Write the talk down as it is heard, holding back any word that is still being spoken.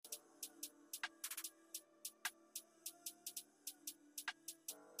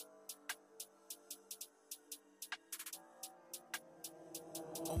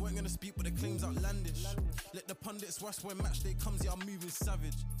gonna speak, but the claims outlandish. Let the pundits rush when match day comes, yeah, I'm moving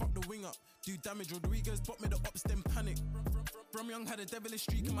savage. Fuck the wing up, do damage. Rodriguez bought me the ops, then panic. Brum Young had a devilish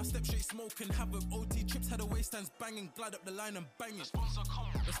streak in my step straight smoking havoc. OT trips had a waiststands banging, glide up the line and bang it.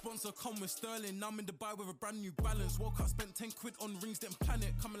 The sponsor come with Sterling. Now I'm in Dubai with a brand new balance. Woke up, spent 10 quid on rings, then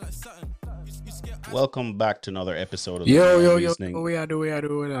planet coming like Saturn. Welcome back to another episode of Yo, we are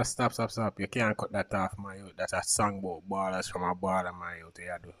doing. Stop. You can't cut that off, my youth. That's a song about ballers from a baller, my youth. You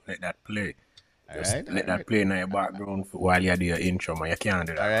have to let that play. Let that play in your background while you do your intro, man. You can't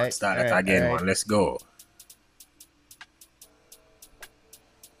do that. Man. Start it again, man. Let's go.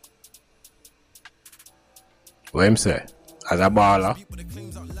 What him say? As a baller.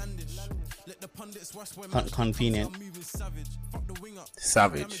 Convenient.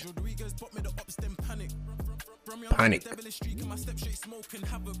 Savage. Panic.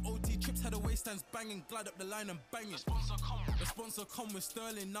 OT trips had a waiststands banging, glide up the line and bang it. The sponsor come with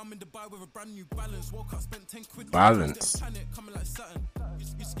Sterling. Now I'm in Dubai with a brand new balance. Woke up, spent 10 quid. Balance. Panic coming like Saturn. You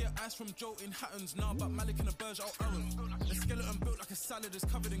get ice from Joe in Hattons. Now about Malik and a Burj Al Arab. The skeleton built like a salad is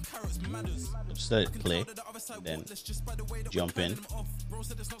covered in carrots. Matters. Just let it play. Then jump in. Bro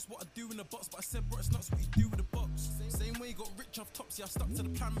said it's not what I do in the box, but I said, bro, it's not what you do with the box. Same way you got rich off tops, yeah, I stuck to the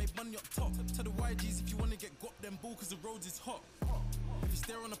plan, made money up top. To the YGs, if you wanna get got them ball, cause the roads is hot. If you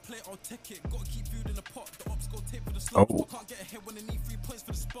stare on a plate, I'll take it. Gotta keep food in the pot. The ops go tape for the slot. I can't get ahead when they need 3 points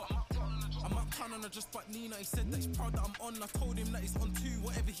for the spot. I'm uptown and I just bought Nina. He said that he's proud that I'm on. I told him that he's on too.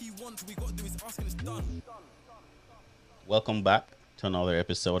 Whatever he wants, we gotta do is ask and it's done. Welcome back to another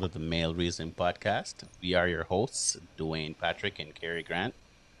episode of the Male Reason Podcast. We are your hosts, Dwayne Patrick and Kerry Grant.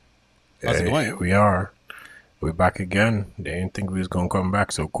 How's it going? We are. We're back again. They didn't think we was gonna come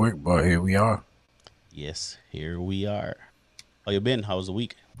back so quick, but here we are. Yes, here we are. How you been? How's the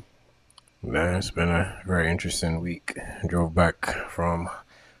week? Man, it's been a very interesting week. Drove back from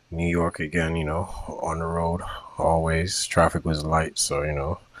New York again, on the road. Always. Traffic was light, so,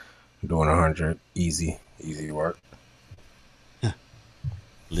 doing 100. Easy work.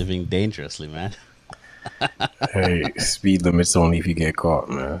 Living dangerously, man. Hey, speed limit's only if you get caught,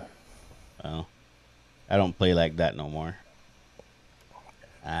 man. Well, I don't play like that no more.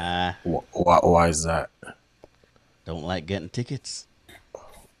 Why is that? Don't like getting tickets.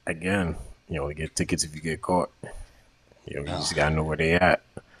 Again, you only get tickets if you get caught. You just gotta know where they at.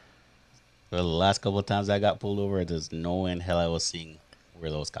 Well, the last couple of times I got pulled over, there's no way in hell I was seeing where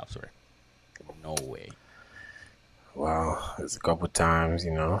those cops were. No way. Well, there's a couple of times,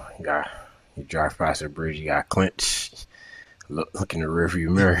 you drive past a bridge, you got clinch. Look in the rearview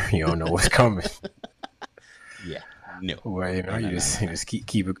mirror, you don't know what's coming. Yeah, no. Well, you just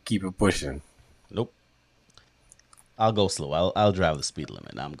keep it pushing. Nope. I'll go slow. I'll drive the speed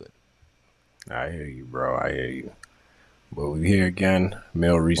limit. I'm good. I hear you, bro. I hear you. But we're here again,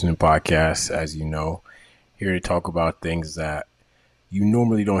 Male Reasoning Podcast, as you know, here to talk about things that you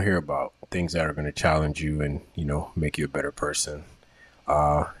normally don't hear about, things that are going to challenge you and, make you a better person.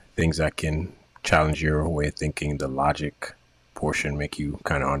 Things that can challenge your way of thinking, the logic portion, make you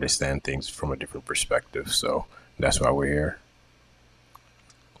kind of understand things from a different perspective. So that's why we're here.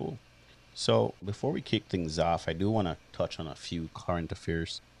 Cool. So before we kick things off, I do want to touch on a few current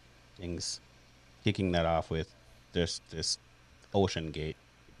affairs things. Kicking that off with this Ocean Gate,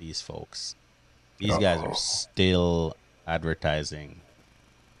 these folks. These guys are still advertising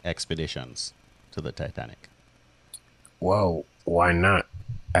expeditions to the Titanic. Well, why not?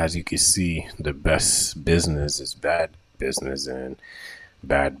 As you can see, the best business is bad business, and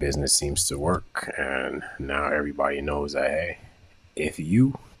bad business seems to work. And now everybody knows that, hey, if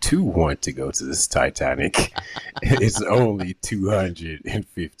you too want to go to this Titanic, it's only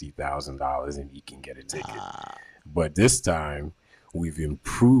 $250,000 and you can get a ticket. But this time, we've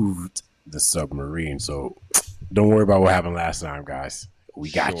improved the submarine. So don't worry about what happened last time, guys.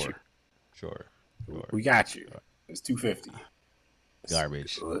 We got you. Sure. We got you. It's $250.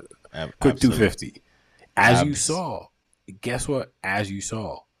 Garbage. Quick $250. As you saw, guess what? As you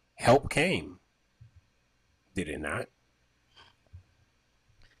saw, help came. Did it not?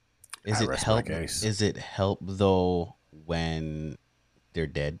 Is it help? Is it help though when they're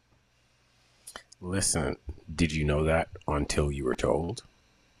dead? Listen, did you know that until you were told?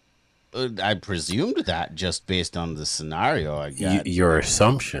 I presumed that just based on the scenario I got. Your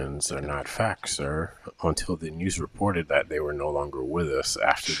assumptions are not facts, sir. Until the news reported that they were no longer with us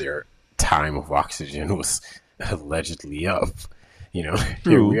after their time of oxygen was allegedly up.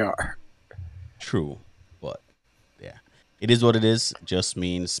 Here we are. True, but yeah, it is what it is. It just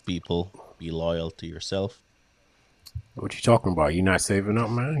means people be loyal to yourself. What you talking about? You not saving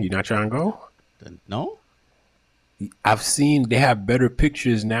up, man? You not trying to go? No. I've seen they have better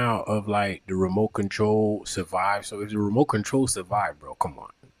pictures now of like the remote control survive. So if the remote control survive, bro, come on.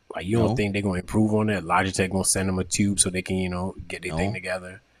 Like you don't No, think they're gonna improve on it? Logitech gonna send them a tube so they can, get their thing no.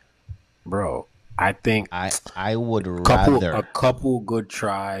 together, bro. I think I would a rather couple good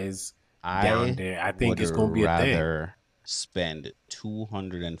tries down I there. I think would it's gonna be a thing rather spend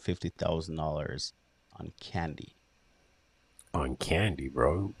 $250,000 on candy on candy,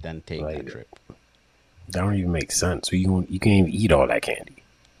 bro. than take that Like trip. that don't even make sense. So you can't even eat all that candy.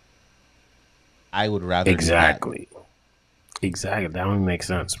 I would rather do that. Exactly. That don't even make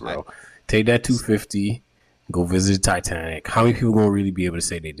sense, I, bro. Take that 250, go visit the Titanic. How many people gonna really be able to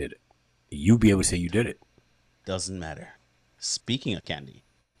say they did it? You be able to say you did it. doesn't matter. Speaking of candy,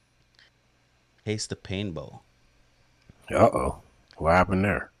 taste the painbow. What happened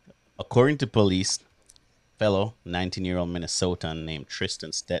there? According to police, fellow 19-year-old Minnesotan named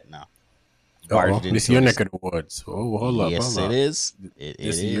Tristan Stetna barged This is into your a neck of the woods. Oh, hold up, yes, hold it up. is. It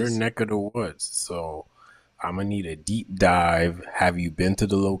This is your is. neck of the woods. So I'm gonna need a deep dive. Have you been to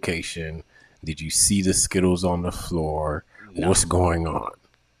the location? Did you see the Skittles on the floor? No, What's going on?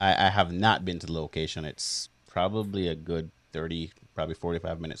 I have not been to the location. It's probably a good 30, probably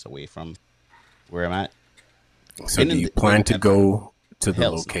 45 minutes away from where I'm at. So do you plan to go to the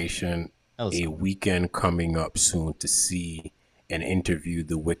Hells no. location Hells a no. weekend coming up soon to see and interview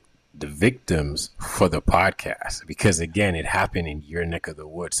the victims for the podcast? Because again, it happened in your neck of the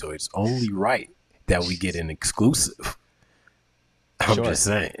woods, so it's only right that we get an exclusive. I'm Sure. just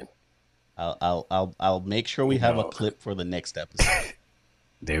saying. I'll make sure we have a clip for the next episode.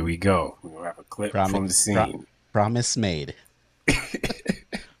 There we go. We'll have a clip from the scene. Promise made.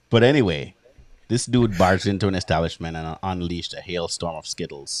 But anyway, this dude barged into an establishment and unleashed a hailstorm of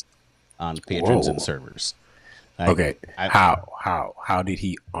Skittles on patrons and servers. Okay, how did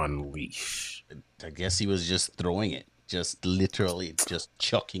he unleash? I guess he was just throwing it, just literally just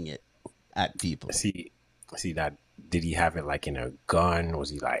chucking it at people. See that? Did he have it like in a gun? Was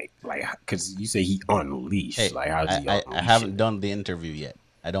he like? Because you say he unleashed. Hey, like how's he? I haven't done the interview yet.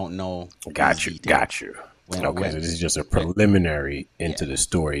 I don't know. Got you. So this is just a preliminary into the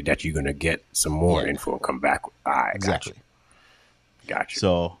story that you're gonna get some more info and come back with. All right, exactly. Got you.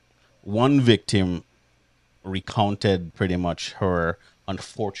 So one victim recounted pretty much her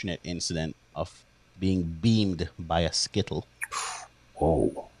unfortunate incident of being beamed by a Skittle.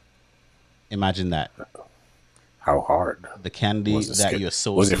 Whoa. Imagine that. How hard? The candy that you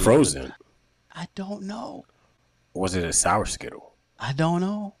associate. Was it frozen? I don't know. Was it a sour Skittle? I don't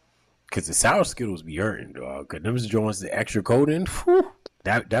know. Because the sour Skittles be hurting, dog. Because them joints the extra coating, whew,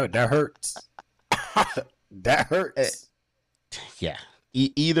 that hurts. That hurts. Yeah.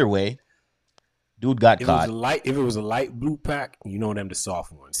 Either way, dude got caught. If it was a light blue pack, you know them the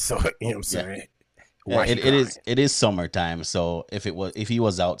soft ones. So you know what I'm saying. Yeah, it is summertime, so if he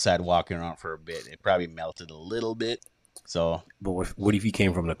was outside walking around for a bit, it probably melted a little bit. So, but what if he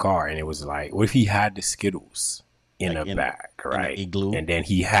came from the car and it was like, what if he had the Skittles in a bag, right? In an igloo, and then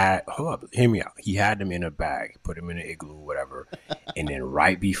he had hear me out. He had them in a bag, put them in an igloo, whatever, and then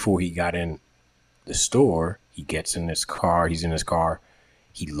right before he got in the store, he gets in his car. He's in his car.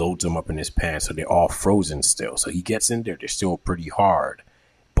 He loads them up in his pants, so they're all frozen still. So he gets in there. They're still pretty hard,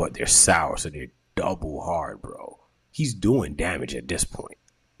 but they're sour, so they're double hard, bro. He's doing damage at this point.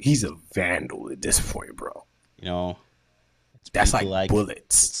 He's a vandal at this point, bro. You know, that's like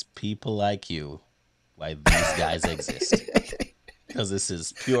bullets. It's people like you why these guys exist. Because this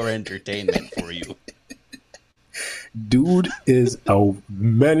is pure entertainment for you. Dude is a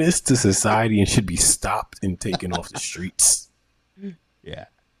menace to society and should be stopped and taken off the streets. Yeah.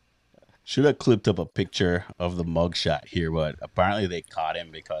 Should have clipped up a picture of the mugshot here, but apparently they caught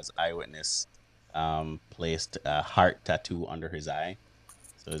him because Eyewitness placed a heart tattoo under his eye.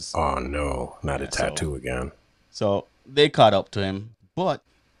 So oh no, not a tattoo again. So they caught up to him, but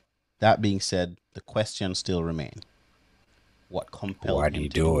that being said, the questions still remain. What compelled him to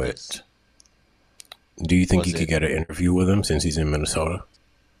do it? Do you think you could get an interview with him since he's in Minnesota?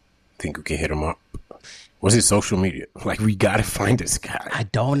 Think we could hit him up? Was it social media? Like, we gotta find this guy. I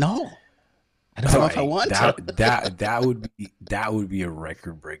don't know. I don't know if I want that would be a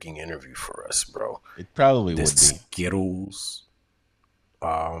record breaking interview for us, bro. It probably would be. Skittles.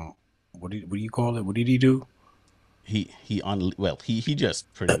 What do you call it? What did he do? He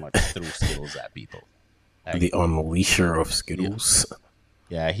just pretty much threw Skittles at people. The unleasher of Skittles.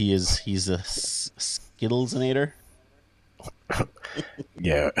 Yeah, he's a Skittlesinator.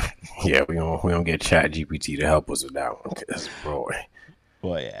 yeah. We don't get Chat GPT to help us with that one, cause bro.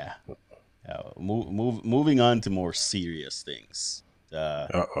 Well, yeah. Moving on to more serious things.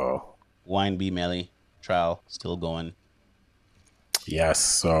 YNB Melly trial still going? Yes,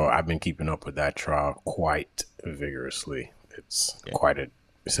 so I've been keeping up with that trial quite vigorously. It's Yeah.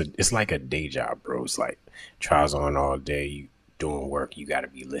 it's like a day job, bro. It's like trials on all day, you doing work, you got to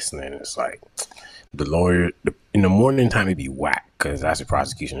be listening. It's like the lawyer in the morning time it'd be whack because that's the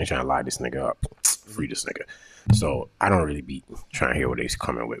prosecution. They trying to lie this nigga up, free this nigga. So I don't really be trying to hear what they're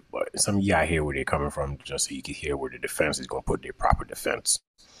coming with, but some of y'all hear where they're coming from just so you can hear where the defense is going to put their proper defense.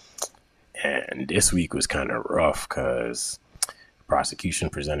 And this week was kind of rough because prosecution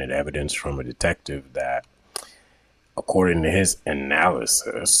presented evidence from a detective that, according to his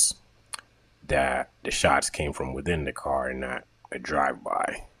analysis, that the shots came from within the car and not a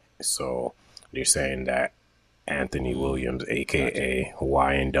drive-by. So they're saying that Anthony Williams, aka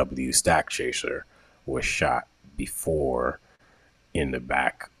YNW Stack Chaser, was shot before in the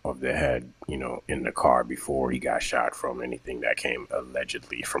back of the head, in the car before he got shot from anything that came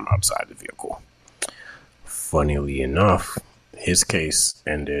allegedly from outside the vehicle. Funnily enough, his case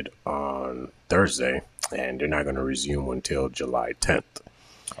ended on Thursday, and they're not going to resume until July 10th.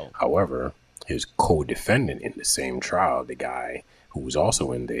 Oh. However, his co-defendant in the same trial, the guy who was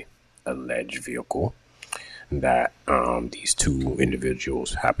also in the alleged vehicle that these two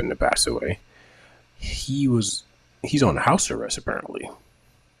individuals happened to pass away, he's on house arrest apparently.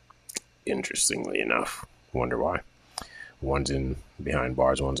 Interestingly enough, wonder why. One's in behind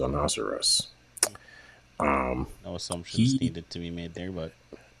bars, one's on house arrest. No assumptions needed to be made there, but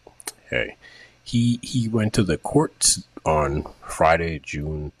hey, he went to the courts on Friday,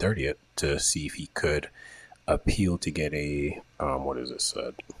 June 30th, to see if he could appeal to get a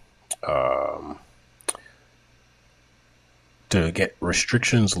to get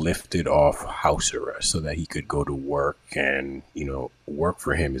restrictions lifted off house arrest so that he could go to work. And work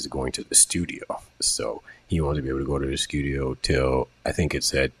for him is going to the studio, so he wants to be able to go to the studio till, I think it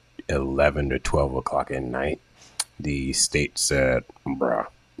said, 11 to 12 o'clock at night. The state said, bruh,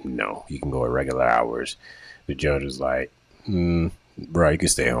 no, you can go at regular hours. The judge was like, bruh, you can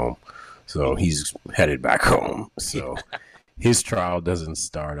stay home. So he's headed back home. So his trial doesn't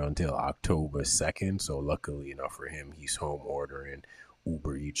start until October 2nd. So luckily enough for him, he's home ordering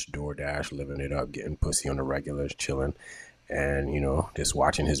Uber Eats, DoorDash, living it up, getting pussy on the regular, chilling, and just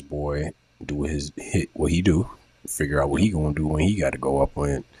watching his boy do what he do, figure out what he gonna do when he got to go up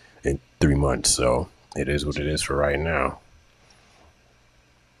in 3 months. So it is what it is for right now.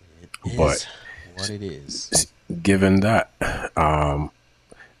 But what it is. Given that,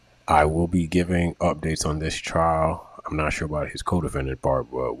 I will be giving updates on this trial. I'm not sure about his co-defendant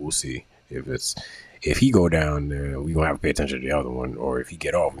part, but we'll see. If he go down, we're gonna have to pay attention to the other one, or if he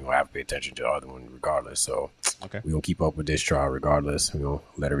get off, we're gonna have to pay attention to the other one regardless. So we're gonna keep up with this trial regardless. We're gonna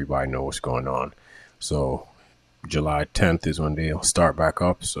let everybody know what's going on. So July 10th is when they'll start back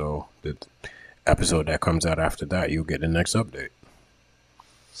up. So the episode that comes out after that, you'll get the next update.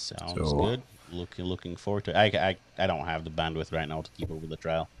 Sounds good. Looking forward to it. I don't have the bandwidth right now to keep up with the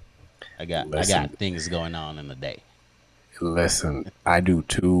trial. I got things going on in the day. Listen, I do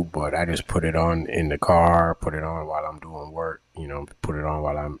too, but I just put it on in the car, put it on while I'm doing work, put it on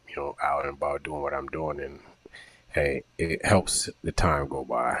while I'm, out and about doing what I'm doing. And hey, it helps the time go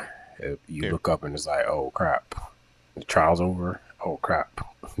by. If you look up and it's like, oh crap, the trial's over. Oh crap,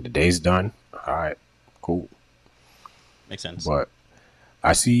 the day's done. All right, cool. Makes sense. But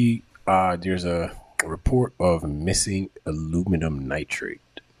I see there's a report of missing aluminum nitrate.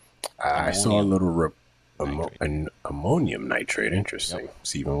 I saw a little an ammonium nitrate. Interesting. Yep.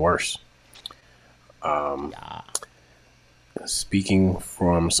 It's even worse. Speaking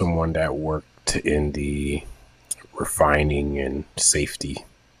from someone that worked in the refining and safety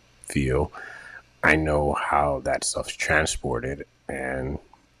field, I know how that stuff's transported, and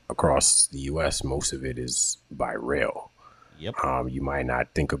across the U.S., most of it is by rail. Yep. You might not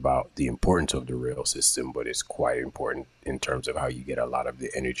think about the importance of the rail system, but it's quite important in terms of how you get a lot of the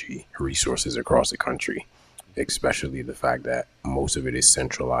energy resources across the country, especially the fact that most of it is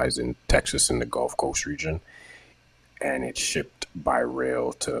centralized in Texas and the Gulf Coast region, and it's shipped by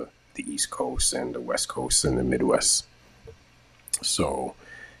rail to the East Coast and the West Coast and the Midwest. So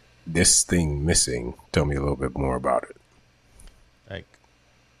this thing missing, tell me a little bit more about it.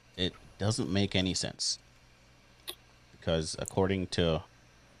 It doesn't make any sense. Because according to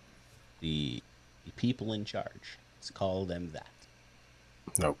the people in charge, let's call them that.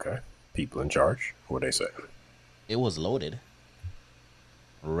 Okay. People in charge? What they say? It was loaded,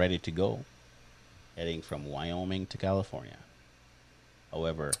 ready to go, heading from Wyoming to California.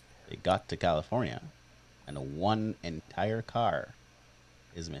 However, it got to California, and one entire car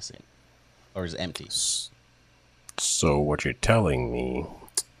is missing, or is empty. So what you're telling me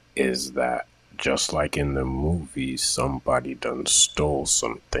is that Just like in the movies, somebody done stole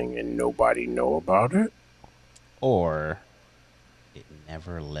something and nobody know about it. Or it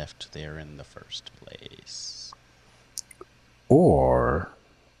never left there in the first place. Or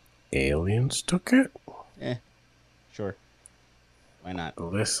aliens took it. Sure. Why not?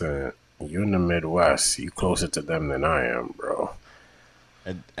 Listen, you in the Midwest, you closer to them than I am, bro.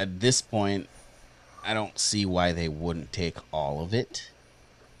 At this point, I don't see why they wouldn't take all of it.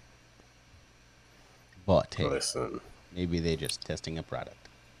 But hey, Listen, maybe they're just testing a product.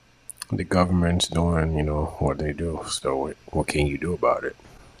 the government's doing, what they do. So what can you do about it?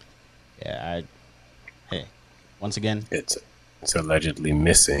 Yeah, hey, once again, It's allegedly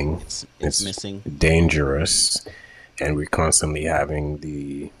missing. It's missing. Dangerous. And we're constantly having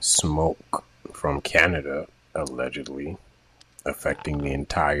the smoke from Canada allegedly affecting the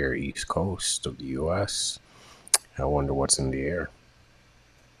entire east coast of the U.S. I wonder what's in the air.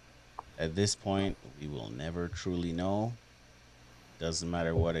 At this point, we will never truly know. Doesn't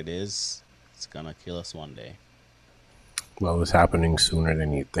matter what it is, it's gonna kill us one day. Well, it's happening sooner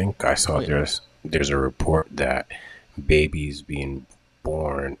than you think. I saw there's a report that babies being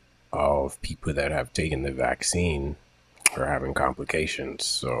born of people that have taken the vaccine are having complications.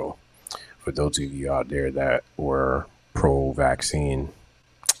 So for those of you out there that were pro-vaccine,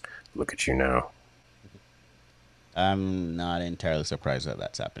 look at you now. I'm not entirely surprised that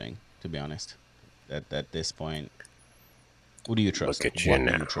that's happening, to be honest. That at this point, who do you trust? Look at you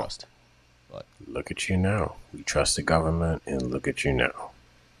now. Do you trust? But look at you now. We trust the government, and look at you now.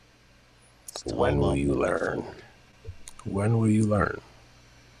 When will you learn? When will you learn?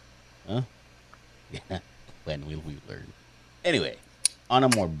 Huh? Yeah. When will we learn? Anyway, on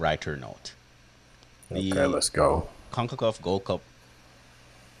a more brighter note. Okay, let's go. CONCACAF Gold Cup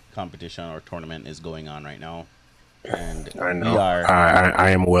competition or tournament is going on right now. And I know.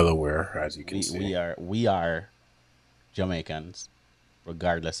 I am well aware, as you can see. We are Jamaicans,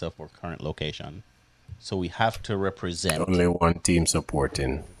 regardless of our current location. So we have to represent. Only one team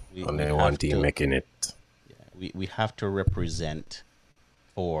supporting. Only one team making it. Yeah, we have to represent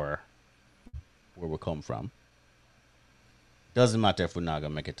for where we come from. Doesn't matter if we're not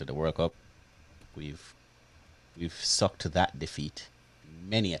gonna make it to the World Cup. We've sucked to that defeat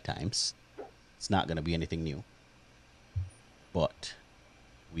many a times. It's not gonna be anything new. But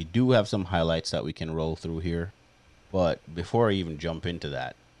we do have some highlights that we can roll through here. But before I even jump into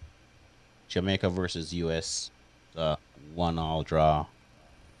that, Jamaica versus US, 1-1 draw.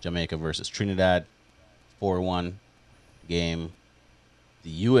 Jamaica versus Trinidad, 4-1 game. The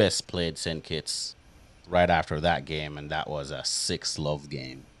US played St. Kitts right after that game, and that was a 6-love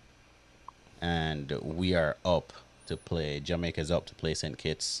game. And we are up to play. Jamaica's up to play St.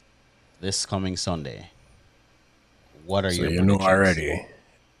 Kitts this coming Sunday. What are your predictions?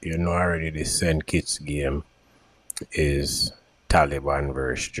 You know already the St. Kitts game is Taliban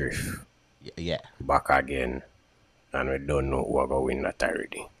versus Drift. Yeah. Back again. And we don't know who are going to win that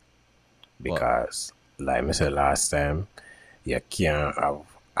already. Because, like I said last time, you can't have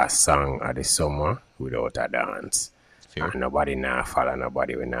a song at the summer without a dance. Fair. And nobody now follow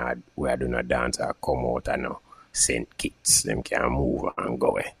nobody we are doing a dance or come out and no St. Kitts. Them can move and go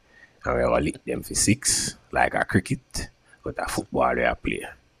away. And we will lick them for 6, like a cricket, but a football they play.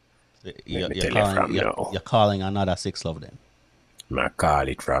 You're calling another 6-love then? I call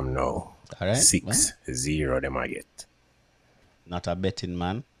it from now. All right. 6-0 them I get. Not a betting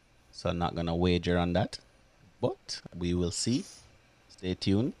man, so I'm not going to wager on that. But we will see. Stay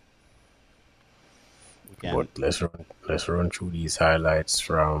tuned. But let's run through these highlights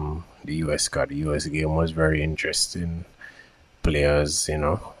from the US. Because the US game was very interesting. Players,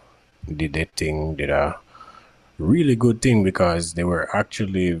 did their thing, did a really good thing because they were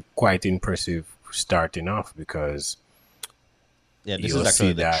actually quite impressive starting off because this is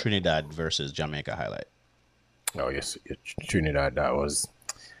actually the Trinidad versus Jamaica highlight. Oh yes, Trinidad, that was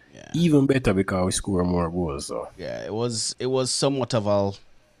even better because we scored more goals. So yeah, it was somewhat of a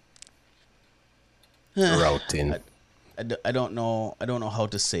routing. I don't know how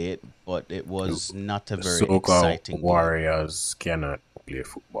to say it, but it was not a very exciting game. Warriors cannot play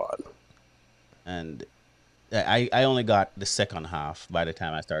football. And I only got the second half by the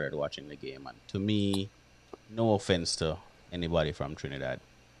time I started watching the game. And to me, no offense to anybody from Trinidad,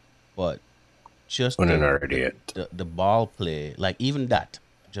 but just the ball play, like even that,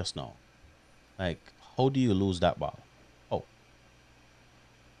 just now. Like, how do you lose that ball? Oh.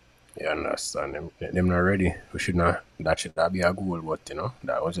 Yeah, I understand. Them not ready. That should not be a goal, but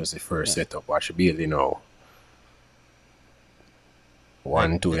that was just the first setup. Watch Bailey now.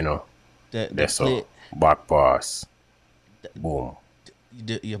 1-2, The back pass. Boom.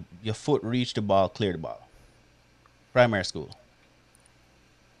 your foot reach the ball, clear the ball. Primary school.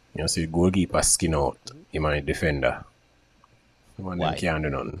 You see, goalkeeper skin out. Him and the defender. One of them Why? can't do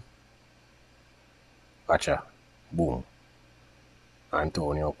nothing. Gotcha. Boom.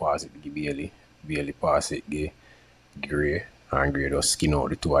 Antonio pass it to Bailey. Bailey pass it to Gray. And Gray just skin out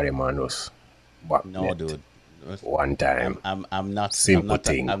the two of them and just back No, net. dude. One time. I'm not Simple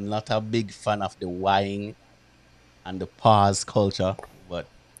thing. I'm not a big fan of the whying and the pause culture, but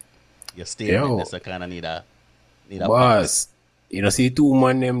your statement is kind of need a boss. You know, see two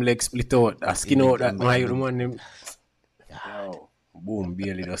man them leg split out. A skin out that my man them. Yo, boom,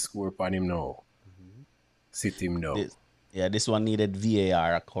 Bailey just score upon him now. Sit him down. This one needed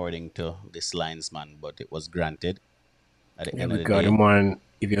VAR according to this linesman, but it was granted at the end of the day. The man,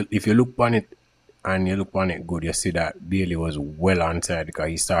 if you look upon it and you look upon it good, you see that Bailey was well onside because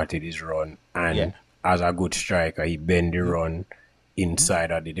he started his run and as a good striker, he bent the run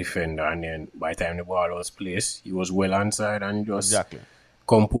inside of the defender, and then by the time the ball was placed, he was well onside and just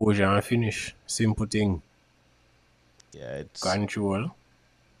composure and finish. Simple thing. Yeah, it's control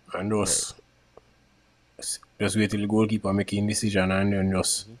and just wait till the goalkeeper making decision and then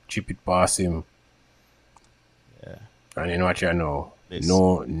just chip it past him. Yeah. And then watch you know.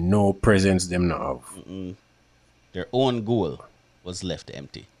 No presence them now have. Their own goal was left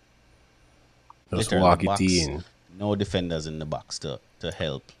empty. Just walk it in. No defenders in the box to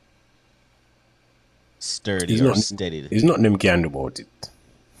help sturdy or steady. There's nothing them can do about it.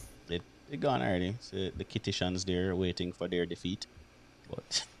 They gone already. So the Kittitians there waiting for their defeat.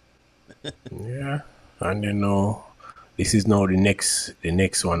 But yeah. And then this is now the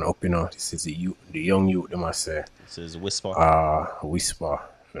next one up, you know. This is the young youth, they must say. This is Whisper. Whisper.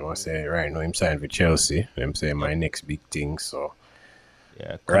 They must say right now him signed for Chelsea. Them say my next big thing. So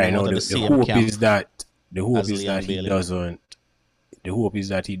right now the hope is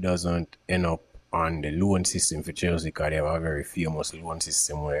that he doesn't end up on the loan system for Chelsea, because they have a very famous loan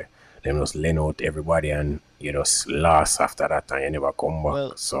system where they just lend out everybody and you just lost after that and you never come back.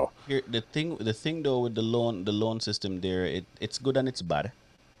 Well, so here, the thing though with the loan system there, it's good and it's bad.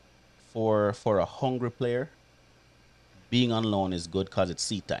 For a hungry player, being on loan is good because it's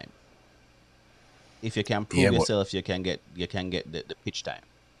seat time. If you can prove yourself, you can get the pitch time.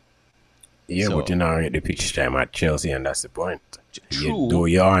 Yeah, but you now get the pitch time at Chelsea, and that's the point. True. Though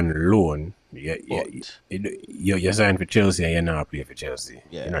you're on loan, you're signed for Chelsea and you're not play for Chelsea.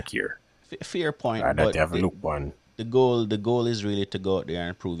 Yeah. You're not here. Fair point. That you have to look on. The goal is really to go out there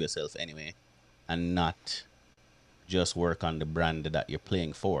and prove yourself anyway, and not just work on the brand that you're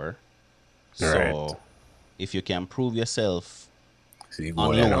playing for. So if you can prove yourself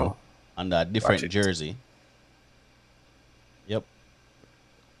on loan under a different jersey. Yep.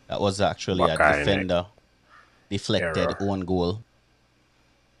 That was actually a defender deflected own goal.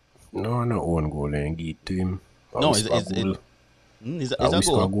 No own goal. Then give it to him. No, is a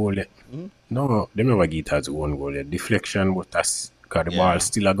goal? No, they never get it as own goal. Deflection, but that's because the ball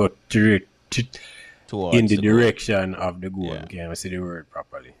still got in the direction of the goal. Yeah. Can't say the word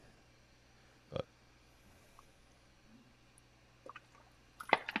properly.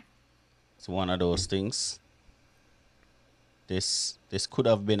 It's one of those things. This could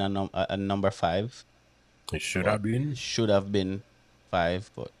have been a number 5. It should have been. Should have been 5,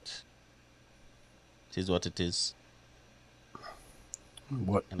 but it is what it is.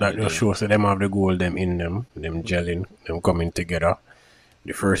 But that just shows that them have the goal, them in them gelling, them coming together.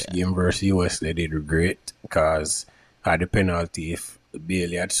 The first game versus US, they did great because at the penalty, if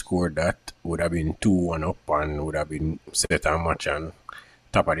Bailey had scored that, would have been 2-1 up and would have been set a match and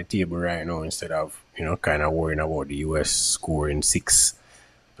top of the table right now, instead of, kind of worrying about the US scoring 6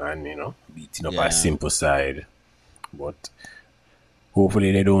 and, beating up a simple side. But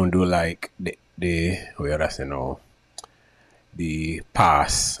hopefully they don't do like the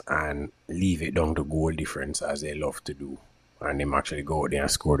pass and leave it down to goal difference as they love to do. And them actually go out there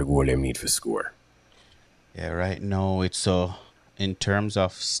and score the goal they need to score. Yeah, right now it's in terms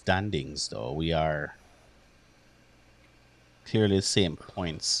of standings though, we are clearly the same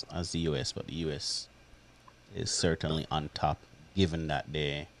points as the US, but the US is certainly on top, given that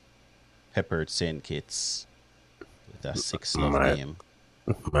they peppered St. Kitts with a 6-love game.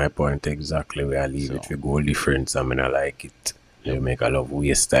 My point exactly where I leave it for goal difference. I mean, I like it. They make a lot of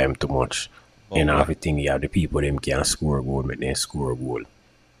waste time too much. Everything you have the people them can score a goal, make them score a goal.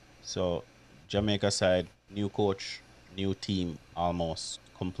 So Jamaica side, new coach, new team, almost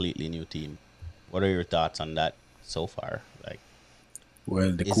completely new team. What are your thoughts on that so far?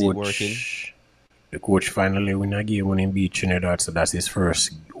 Well, the coach finally win a game when he beat Trinidad, so that's his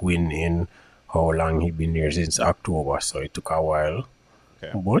first win in how long he been there, since October, so it took a while.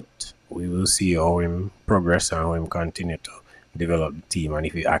 Okay. But we will see how him progress and how him continue to develop the team, and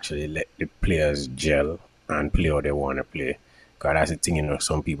if he actually let the players gel and play how they want to play. Because that's the thing, you know,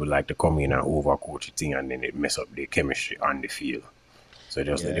 some people like to come in and overcoach the thing and then it mess up the chemistry on the field. So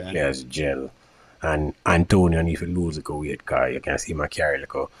just let the players gel. And Antonio, and if he lose like a weight, cause you can see him carry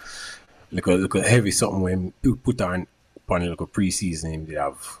like a heavy something when you put on upon like a preseason him did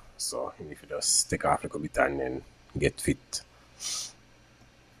have. So if you just take off like a bit and then get fit.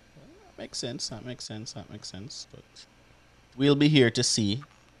 Makes sense. That makes sense. But we'll be here to see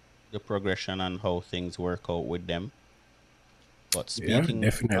the progression and how things work out with them. But speaking,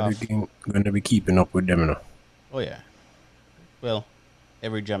 definitely going to be keeping up with them, you know. Oh yeah. Well,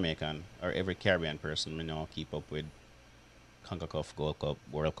 every Jamaican or every Caribbean person, you know, keep up with CONCACAF, Gold Cup,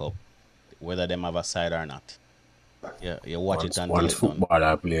 World Cup, whether them have a side or not. Yeah, you watch it until once it's football done.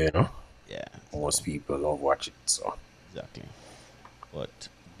 I play, you know. Yeah. Most people love watch it, so. Exactly. But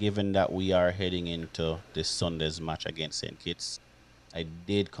given that we are heading into this Sunday's match against St. Kitts, I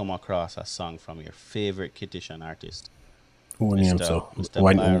did come across a song from your favorite Kittitian artist. Who names so? Mr.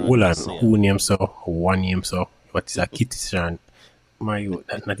 Who names so? One name so? What is a Kittitian? My,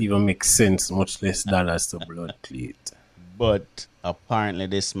 that not even makes sense, much less dollars to blood cleat. But apparently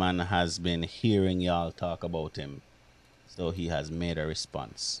this man has been hearing y'all talk about him. So he has made a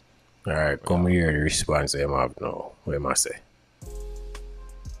response. Alright, come here, the response I have now. What am I say?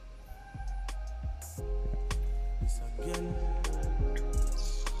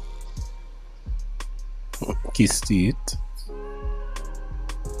 Kiss it.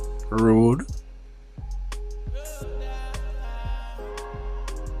 Rude.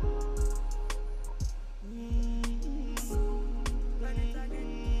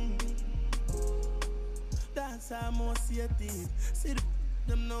 That's how I'm see it. See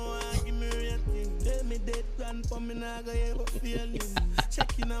them know I give me rating. Tell me dead plan for me now go ever feeling.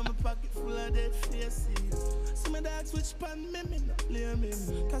 Checking on my pocket full of dead faces. See my dog switch pan me not blame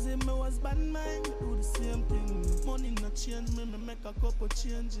him. Cause if me was bad mind, do the same thing. Money not change me make a couple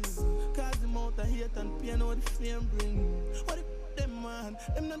changes. Cause the amount of hate and pain what the fame bring. What the them man,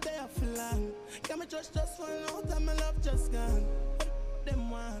 them not there for long. Can me just one out and my love just gone. What them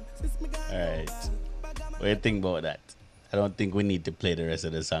man, since me gone. Alright. What do you think about that? I don't think we need to play the rest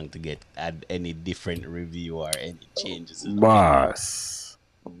of the song to add any different review or any changes. Boss,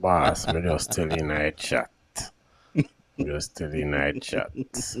 me just tell you in a chat. Just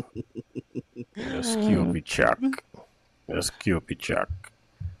Cupid Chuck.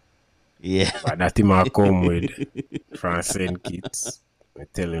 Yeah. But that him I come with from St. Kitts. I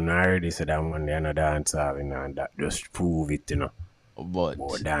tell you already said that one day no dance having and that just prove it, you know. But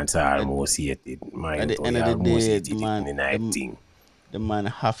dance almost hated. At the end of the day, the man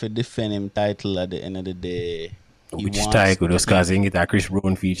have to defend him title at the end of the day. Which title? Just because he get a Chris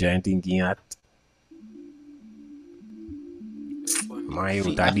Brown feature and thinking that. My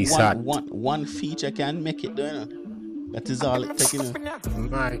youth are this one feature can make it, don't you? That is all it takes, you know.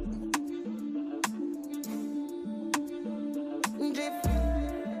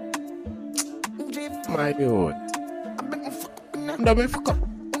 My youth. Don't me fuck up.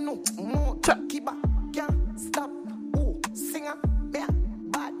 Keep back, can't stop. Oh, singer,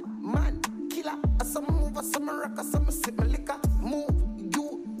 bad man, killer. Some move, some rock, some sip my liquor. Move,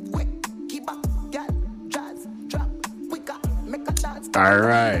 you quick. Keep back, girl, jazz, drop, quicker, make a dance. All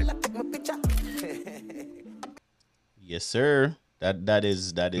right. Yes, sir. That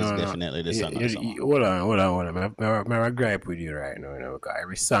is definitely the song. Hold on. I gripe with you right now, you know, because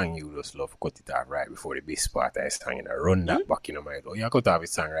every song you just love cut it off right before the best part I song, you know, run that back in my head. Oh, you cut off the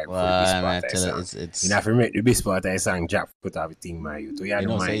song right before the best part I song. You have to make the best part I song Jack cut off the thing, my youth. You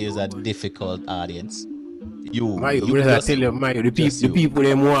don't say you're a difficult audience. You just tell you, my youth, the people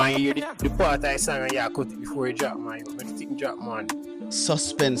them want hear the part I song and you cut it before you drop, my youth. Make the thing drop, man.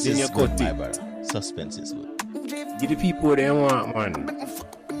 Suspense is good, my brother. Suspense is good. Give the people they want, man.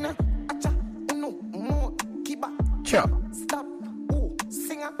 Chop. Stop. Oh,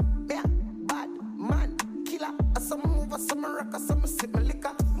 singer, bad man, killer. Some move, some rock, some sip my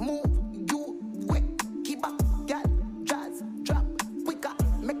liquor. Move, you quick. Keep up, girl, jazz, drop, quicker.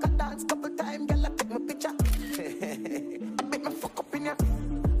 Make a dance couple times, girl, take my picture. Make me fuck up in ya.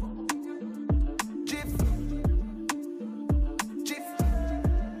 Jif.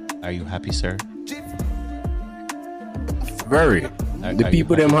 Are you happy, sir? Very. The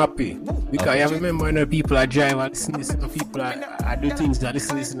people them happy. Because I remember when people are drive and listen, people are do things that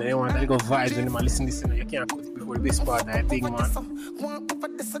listen, they want to go vibes when they listen, you can't cut it before the best part, I think, man.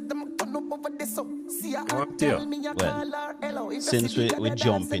 Well, since we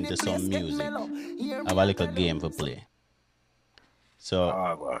jump into some music, I have a little game to play. So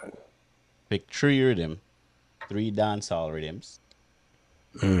Go on. pick 3 rhythm, 3 dancehall rhythms,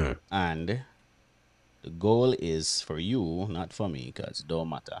 and the goal is for you, not for me, because it don't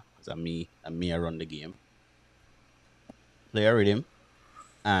matter. Because I run the game. Play a rhythm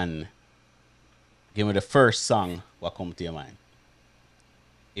and give me the first song what come to your mind.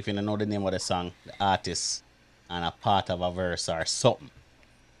 If you don't know the name of the song, the artist, and a part of a verse or something,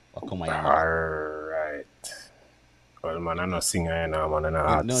 what come to your mind? Alright. Well, man, I'm not singer, man. I'm not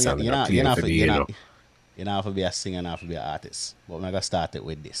artist. You're not have to be a singer, not have to be an artist. But I'm going to start it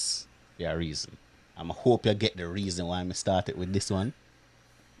with this. For a reason. I hope you get the reason why I started with this one.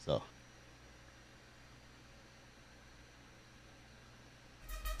 So.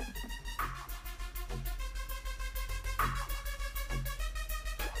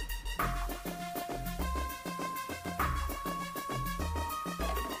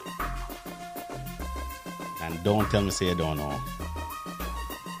 And don't tell me say you don't know.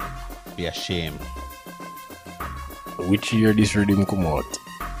 Be ashamed. Which year this rhythm come out?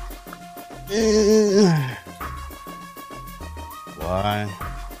 Why?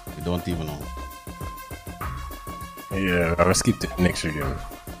 You don't even know. Yeah, I'll skip to the next rhythm.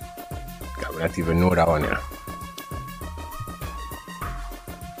 I don't even know that one, yeah.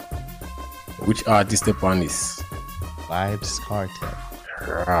 Which artist upon this? Vibes Cartel.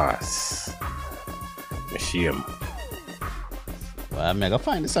 Ross. Shame. Well, I'm gonna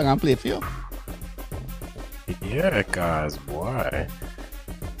find the song and play it for you. Yeah, cause boy,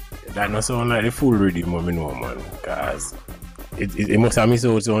 that not sound like the full rhythm, I know, man. Cause it must have missed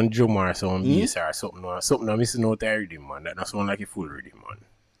out on drum or some bass or something. Or something I'm missing out the rhythm, man. That not sound like a full rhythm, man.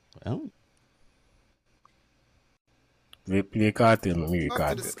 Well, Play cartel, me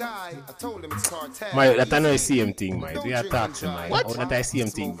cartel. My, that I know the same thing, man. We are talking, man. What? Oh, that I same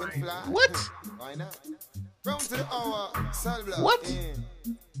thing, man. what? What?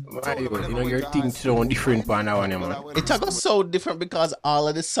 My, you know your thing sound different for now, man. It goes so different because all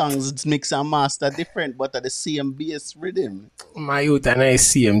of the songs mix and master different, but at the same bass rhythm. My youth and I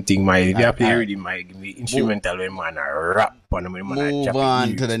same thing, my. If you play rhythm, my give me instrumental when man a rap on them, man. Move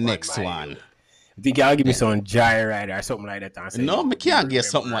on to the next one. You think y'all give me some Joyride or something like that? And say, No, me can't get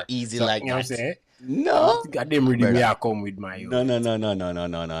something what easy so, like you know what I'm that. saying? No. Got them rhythm me I come with my youth. No.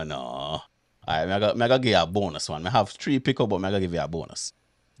 Alright, I gotta give you a bonus one. I have 3 pickup, but I gotta give you a bonus.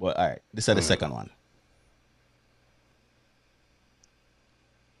 But alright, this is the second one.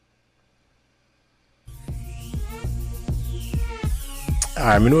 Alright,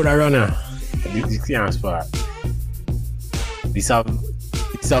 I know that runner. This can't spot. This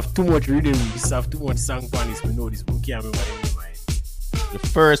have too much rhythm. This have too much song on this. We know this book can't remember in my mind. The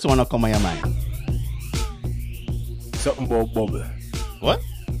first one will come on your mind. Something about bubble. What?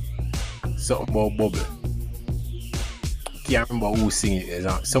 Something about bubble. Can't remember who sing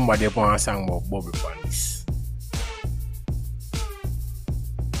it. Somebody upon a song about bubble on this.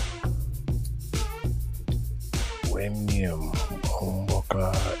 When name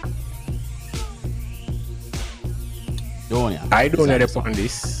Humbucker. I don't know the on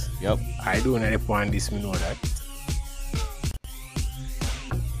this. Yep. I don't know the on this, me know that.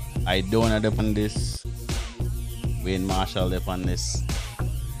 I don't know upon this. Wayne Marshall upon this.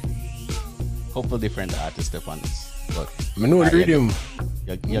 Couple different artists upon this. But I know the rhythm.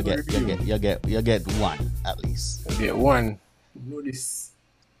 You get one at least. You get one. Know this.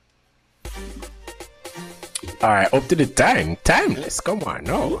 Alright, up to the time. Timeless. Come on,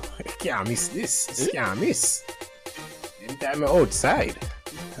 no. You can't miss this. You can't miss. Anytime I'm outside.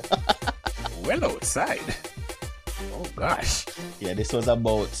 Well outside. Oh gosh. Yeah, this was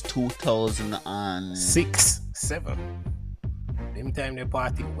about 2006, 7. Them time the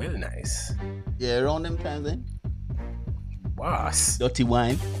party well nice. Yeah, around them times then. Boss. Dirty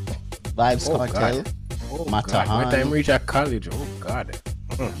Wine, Vibes Cartel, Matterhorn. My time reach at college. Oh God.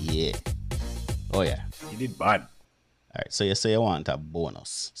 Yeah. Oh yeah. You did bad. Alright, so you say you want a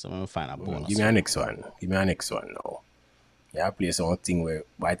bonus. So let me find a bonus. Give me a next one now. Yeah, I play something where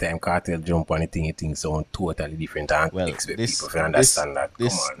by the time Cartel jump on the thing, you think something totally different and expect people to understand that. Come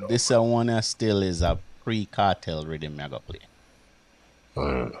on. No. This one still is a pre-Cartel rhythm I got play.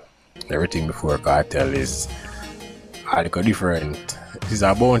 Everything before Cartel is a little different. This is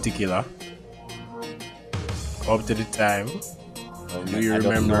a bounty killer. Up to the time. Do you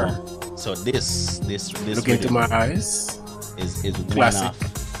remember? So this Look into my eyes is classic.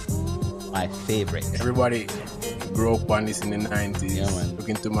 One of my favorite. Everybody grew up on this in the 90s. Yeah, man. Look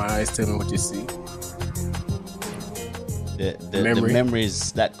into my eyes, tell me what you see. The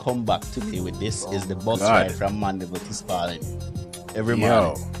memories that come back to me with this is the bus ride from Mandeville to Spalding every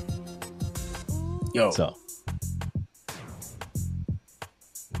morning. Yo. So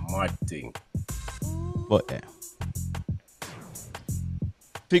Mad thing. But yeah.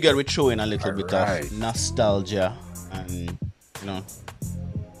 Figured we'd throw in a little bit Alright. of nostalgia and,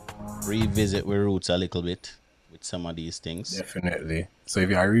 revisit our roots a little bit with some of these things. Definitely. So if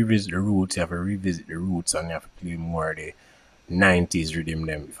you revisit the roots, you have to revisit the roots and you have to play more of the 90s rhythm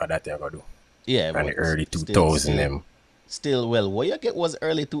them. If that thing I gotta do. Yeah, And the but early 2000 them. Still, well, what you get was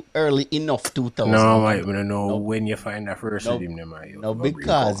early enough 2000. No, I don't know when you find that first rhythm them. No,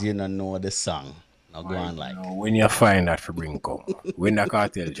 because you don't know the song. No, go on like. No, when you find that for bring come. When that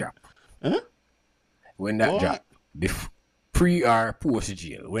cartel drop. Huh? When that What? drop. The pre or post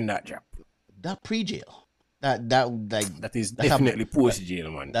jail. When that drop. That pre-jail. That is definitely post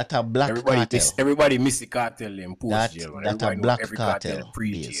jail, man. That a black cartel. Everybody miss the cartel in post jail, man. That a Everybody black know every cartel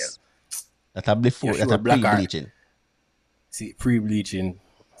pre-jail. is. That a before. Yeah, That a black art. pre-bleaching. See, pre-bleaching,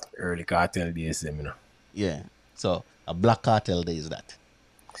 early cartel days, you know. Yeah. So a black cartel day is that.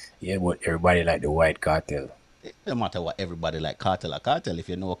 Yeah, but everybody like the white cartel. It don't matter what everybody like cartel or cartel. If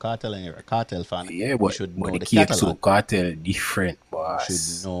you know a cartel and you're a cartel fan, Yeah, you but should know the the KXO catalog. cartel different, You boss.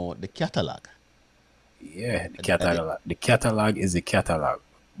 should know the catalog. Yeah, the catalog. The catalog is the catalog.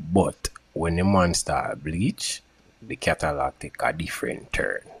 But when the man start bleach, the catalog take a different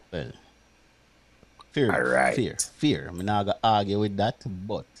turn. Well, fear. Alright. Fear. I'm not gonna argue with that,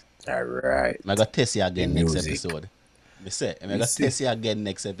 but Alright. I'm gonna test you again The next music. episode. I'm gonna test you again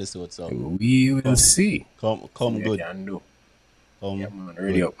next episode. So We will see. come good. Can do. Come Yeah, man.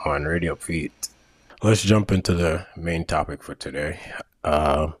 Ready up, man. Ready up for it. Let's jump into the main topic for today.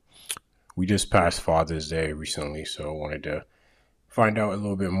 We just passed Father's Day recently, so I wanted to find out a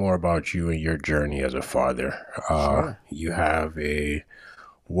little bit more about you and your journey as a father. Sure. You have a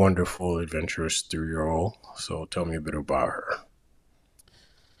wonderful, adventurous 3-year-old, so tell me a bit about her.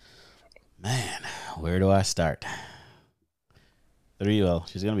 Man, where do I start?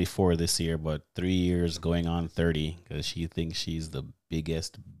 She's gonna be 4 this year, but 3 years going on 30 because she thinks she's the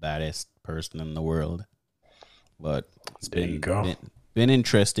biggest, baddest person in the world. But it's There you go. been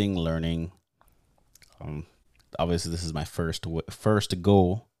interesting learning. Obviously, this is my first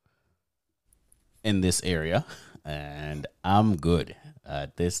go in this area, and I'm good.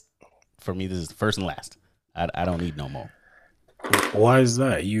 This for me, this is the first and last. I don't need no more. Why is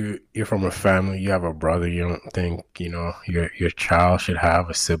that? You're from a family. You have a brother. You don't think your child should have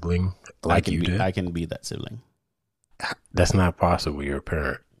a sibling like you did? I can be that sibling. That's not possible. You're a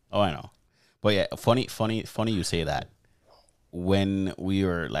parent. Oh, I know. But yeah, funny you say that. When we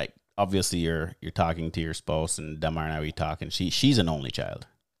were like, obviously you're talking to your spouse, and Damar and I we talking. She's an only child.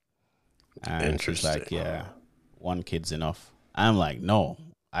 And she's like, yeah, 1 kid's enough. I'm like, no,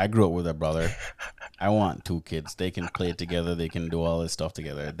 I grew up with a brother. I want 2 kids. They can play together. They can do all this stuff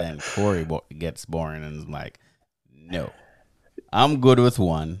together. Then Corey gets born and is like, no, I'm good with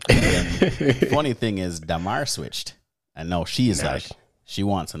 1. And then, funny thing is, Damar switched, and now she's like, she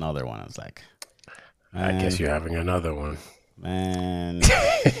wants another one. I was like, I guess you're having another one. Man.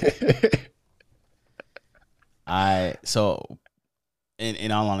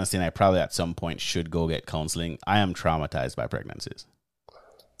 In all honesty, and I probably at some point should go get counseling. I am traumatized by pregnancies.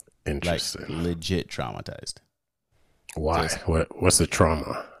 Interesting. Like legit traumatized. Why? What's the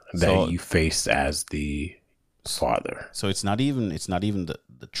trauma that you faced as the father? So it's not even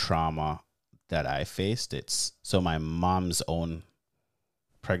the trauma that I faced. It's so my mom's own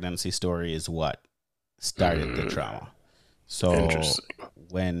pregnancy story is what started the trauma. So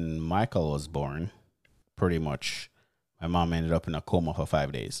when Michael was born, pretty much my mom ended up in a coma for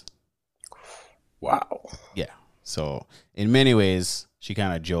 5 days. Wow. Yeah. So in many ways, she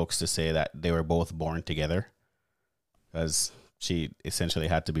kind of jokes to say that they were both born together because she essentially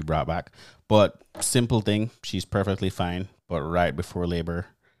had to be brought back. But simple thing, she's perfectly fine. But right before labor,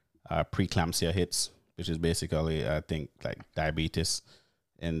 preeclampsia hits, which is basically, I think, like diabetes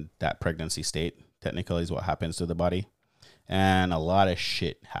in that pregnancy state. Technically is what happens to the body. And a lot of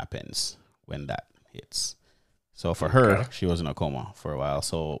shit happens when that hits. So for her, she was in a coma for a while.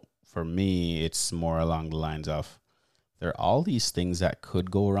 So for me, it's more along the lines of there are all these things that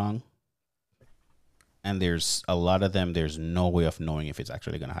could go wrong. And there's a lot of them, there's no way of knowing if it's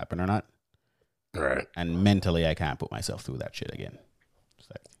actually going to happen or not. Right. And mentally, I can't put myself through that shit again.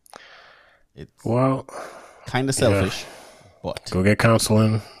 It's kind of selfish, but go get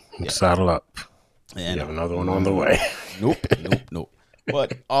counseling and saddle up. And you have another one on the way. Nope.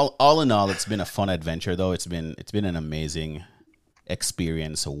 But all in all, it's been a fun adventure, though. It's been an amazing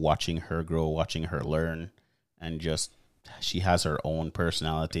experience watching her grow, watching her learn, and just she has her own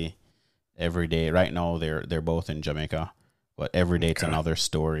personality every day. Right now, they're both in Jamaica, but every day it's another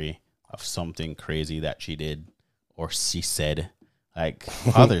story of something crazy that she did or she said Like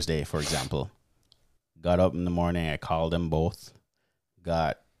Father's Day, for example. Got up in the morning, I called them both,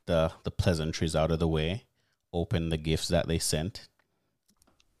 got the pleasantries out of the way, opened the gifts that they sent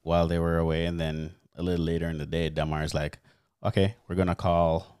while they were away, and then a little later in the day, Damar's like, okay, we're going to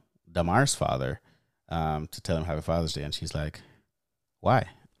call Damar's father to tell him Happy Father's Day. And she's like, why?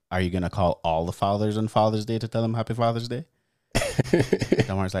 Are you going to call all the fathers on Father's Day to tell them Happy Father's Day?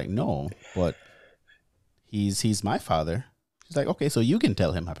 Damar's like, no, but he's my father. She's like, okay, so you can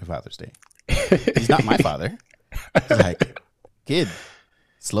tell him Happy Father's Day. He's not my father. She's like, kid,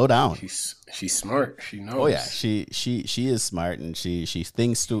 slow down. She's smart. She knows. Oh yeah, she is smart, and she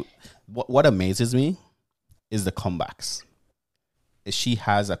thinks to. What amazes me is the comebacks. She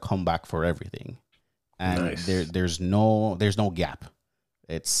has a comeback for everything, and Nice. there's no gap.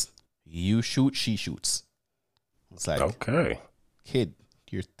 It's you shoot, she shoots. It's like, Okay. kid,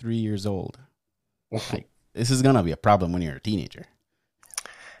 you're 3 years old. Like, this is gonna be a problem when you're a teenager.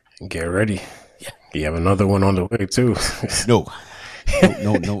 Get ready. Yeah. You have another one on the way too. No.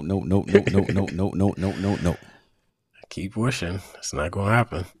 No. Keep wishing. It's not gonna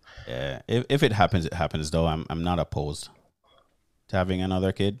happen. Yeah, if it happens, it happens. Though I'm not opposed to having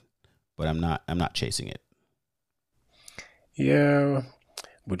another kid, but I'm not chasing it. Yeah,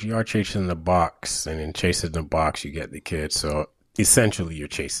 but you are chasing the box, and in chasing the box, you get the kid. So essentially, you're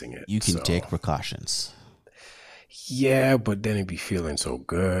chasing it. You can So, take precautions. Yeah, but then it be feeling so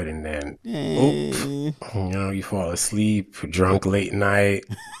good, and then you fall asleep, drunk late night,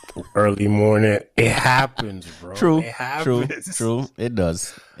 early morning. It happens, bro. True, It happens. true. It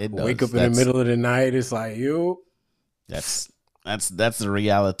does. It does. Wake up in the middle of the night. It's like That's the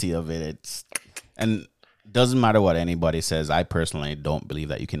reality of it. And doesn't matter what anybody says. I personally don't believe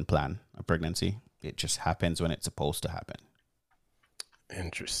that you can plan a pregnancy. It just happens when it's supposed to happen.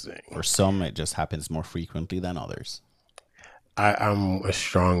 Interesting. For some, it just happens more frequently than others. I'm a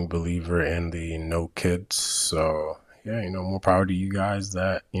strong believer in the no kids. So yeah, more power to you guys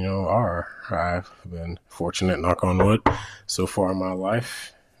that, are. I've been fortunate, knock on wood, so far in my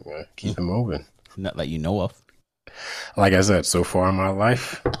life. Keep it moving. Not that you know of. Like I said, so far in my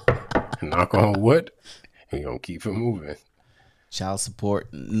life, knock on wood, we're going to keep it moving. Child support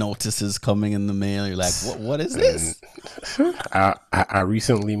notices coming in the mail. You're like, what is this? I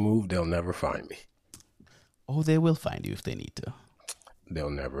recently moved. They'll never find me. Oh, they will find you if they need to. They'll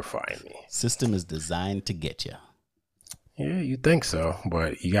never find me. System is designed to get you. Yeah, you think so,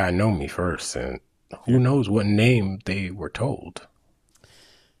 but you gotta know me first, and who knows what name they were told.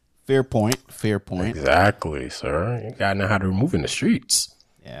 Fair point. Exactly, sir. You gotta know how to move in the streets.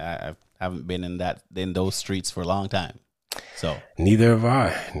 Yeah, I haven't been in those streets for a long time. So Neither have I.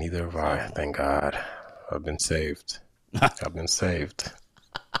 Thank God. I've been saved. I've been saved.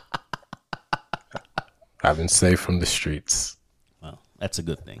 I've been saved from the streets. well, that's a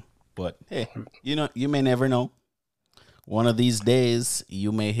good thing. But hey, you may never know. One of these days,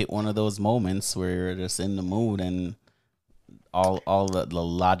 you may hit one of those moments where you're just in the mood and all the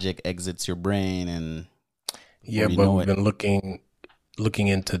logic exits your brain, and Yeah, you but know we've it. been looking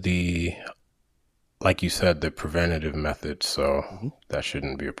into the, like you said, the preventative method. So that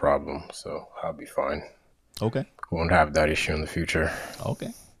shouldn't be a problem. So I'll be fine. Okay. Won't have that issue in the future.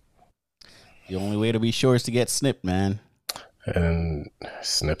 Okay. The only way to be sure is to get snipped, man. And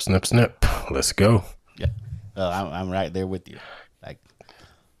snip, snip, snip. Let's go. Yeah. I'm right there with you. Like,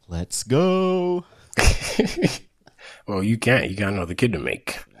 let's go. Well, you can't. You got another kid to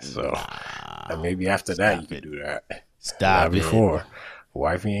make. So and maybe after that, you can do that. Stop Not it. before.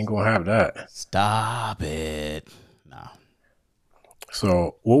 Wifey ain't going to have that. Stop it. No.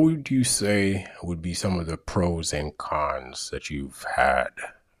 So what would you say would be some of the pros and cons that you've had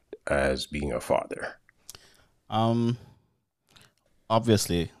as being a father?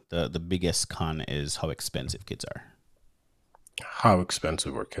 Obviously, the biggest con is how expensive kids are. How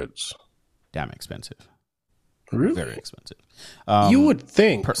expensive are kids? Damn expensive. Really? Very expensive. You would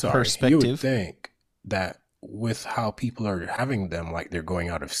think, you would perspective. think that with how people are having them, like they're going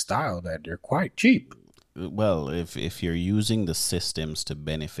out of style, that they're quite cheap. Well, if you're using the systems to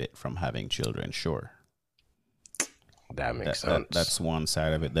benefit from having children, sure. That makes sense. That's one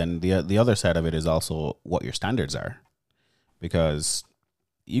side of it. Then the other side of it is also what your standards are. Because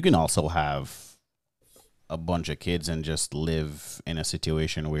you can also have a bunch of kids and just live in a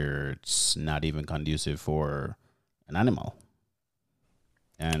situation where it's not even conducive for an animal.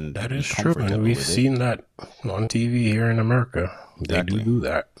 And That be is true. comfortable And we've with it. seen that on TV here in America. Exactly. They do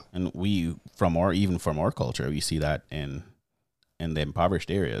that. And from our culture, we see that in the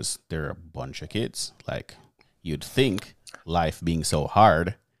impoverished areas, there are a bunch of kids. Like, you'd think life being so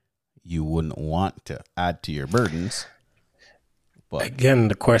hard, you wouldn't want to add to your burdens. But again,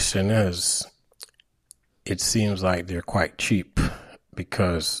 the question is, it seems like they're quite cheap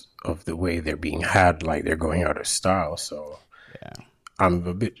because of the way they're being had, like they're going out of style. So yeah, I'm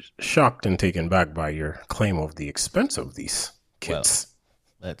a bit shocked and taken back by your claim of the expense of these well, kits.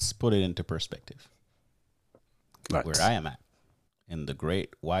 let's put it into perspective. Where I am at, in the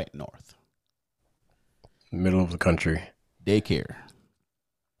Great White North, middle of the country, daycare.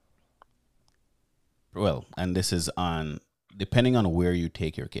 Well, and this is on depending on where you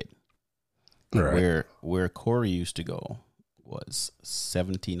take your kid. right? Where Corey used to go was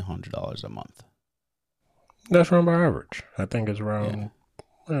 $1,700 a month. That's around by average. I think it's around.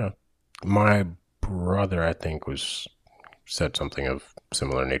 Yeah. My brother, I think, said something of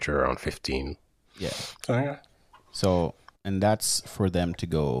similar nature, around 15. Yeah. So yeah, So, and that's for them to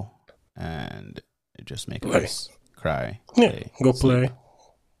go and just make Play. us cry. yeah. play, Go sleep. play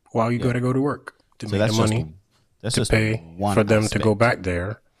while you gotta go to work to So make that's the money that's to just pay one for them aspect. to go back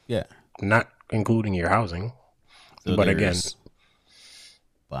there, Yeah. not including your housing. So But again, there's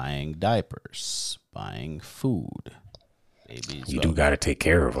buying diapers, buying food, babies. you do gotta take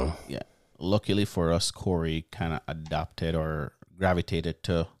care of them. Yeah. Luckily for us, Corey kind of adopted or gravitated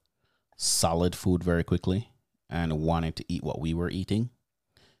to solid food very quickly and wanted to eat what we were eating.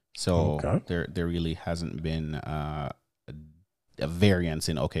 So Okay. there really hasn't been a variance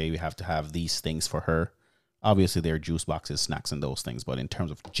in, okay, we have to have these things for her. Obviously, there are juice boxes, snacks, and those things. But in terms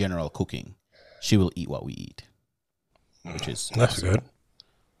of general cooking, she will eat what we eat, which is That's awesome. good.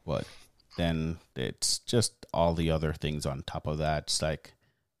 But then it's just all the other things on top of that. It's like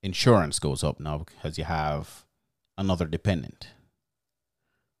insurance goes up now because you have another dependent.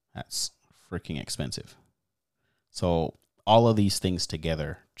 That's freaking expensive. So all of these things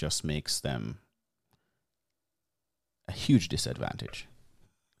together just makes them a huge disadvantage,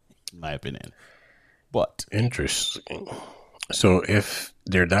 in my opinion. But Interesting. So if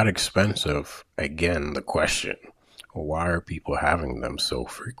they're that expensive, again, the question, why are people having them so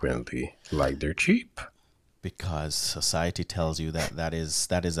frequently? Like they're cheap. because society tells you that that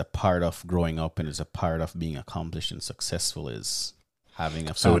is a part of growing up and is a part of being accomplished and successful is having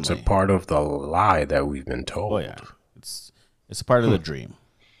a family. So it's a part of the lie that we've been told. Oh yeah, it's a part of the dream.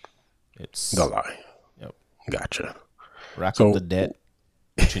 It's The lie. Yep. Gotcha. Rack So- up the debt,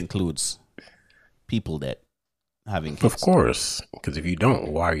 which includes people debt, having kids. Of course. Because if you don't,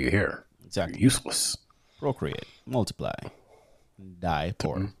 why are you here? Exactly. You're useless Procreate, multiply, die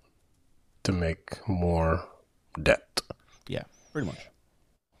poor. to make more debt. Yeah, pretty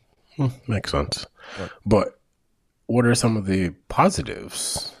much. Makes sense. Right. But what are some of the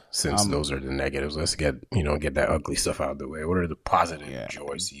positives? Since those are the negatives, let's get that ugly stuff out of the way. What are the positive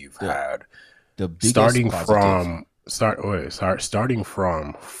joys you've had? The biggest Starting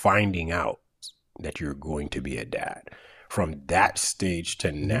from finding out that you're going to be a dad. From that stage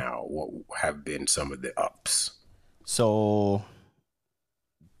to now, what have been some of the ups? So,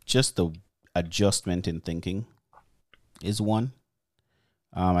 just the adjustment in thinking is one.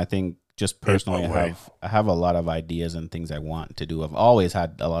 I think just personally, I have a lot of ideas and things I want to do. I've always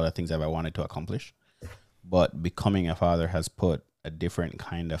had a lot of things that I wanted to accomplish, but becoming a father has put a different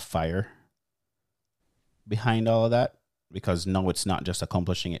kind of fire behind all of that, because no, it's not just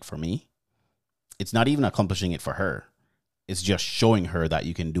accomplishing it for me. It's not even accomplishing it for her. It's just showing her that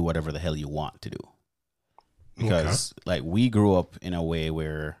you can do whatever the hell you want to do. Because like we grew up in a way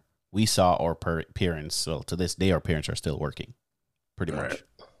where we saw our parents, well, to this day, our parents are still working pretty much.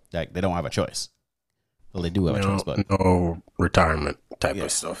 Like they don't have a choice. Well, they do have a choice, but no retirement type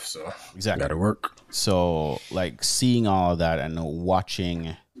of stuff. So exactly, gotta work. So like seeing all of that and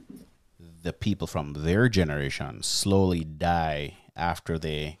watching the people from their generation slowly die after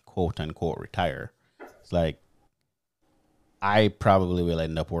they quote unquote retire. It's like I probably will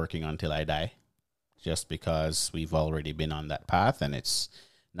end up working until I die, just because we've already been on that path and it's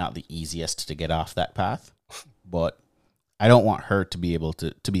not the easiest to get off that path. But I don't want her to be able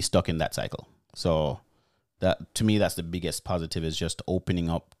to be stuck in that cycle. So that, to me, that's the biggest positive, is just opening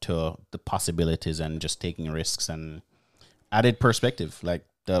up to the possibilities and just taking risks and added perspective. Like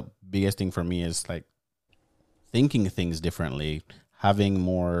the biggest thing for me is like thinking things differently, having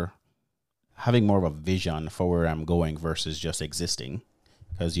more of a vision for where I'm going versus just existing,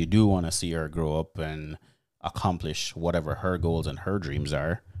 because you do want to see her grow up and accomplish whatever her goals and her dreams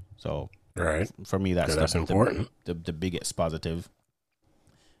are. So for me, that's important. The biggest positive.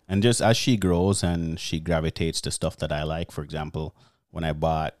 And just as she grows and she gravitates to stuff that I like, for example, when I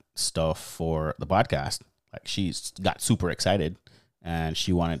bought stuff for the podcast, like she's got super excited and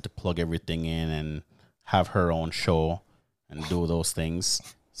she wanted to plug everything in and have her own show and do those things.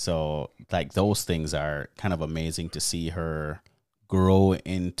 So like those things are kind of amazing to see her grow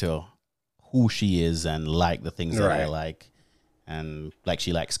into who she is and like the things that I Right. like. And like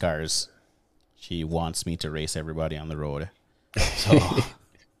she likes cars. She wants me to race everybody on the road. So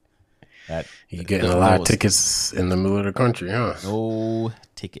that You getting a lot of those- tickets in the middle of the country, huh? No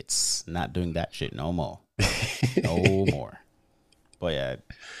tickets. Not doing that shit no more. No more. But yeah.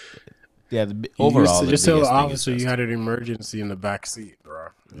 Overall, just the tell the biggest thing is officer you just- had an emergency in the back seat, bro.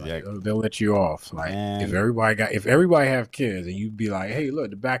 Like, Exactly. they'll let you off. Like Man. if everybody have kids, and you'd be like, hey, look,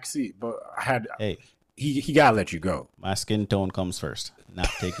 the back seat, but Hey, he gotta let you go. my skin tone comes first. Not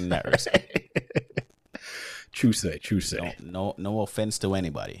taking that risk. True say. No offense to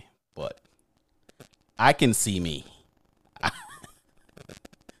anybody, but I can see me.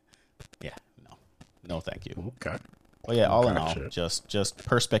 Yeah, no, thank you. Okay. But yeah, all in all, Gotcha. just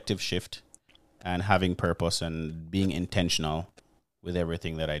perspective shift and having purpose and being intentional with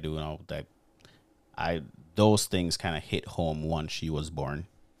everything that I do. Those things kind of hit home once she was born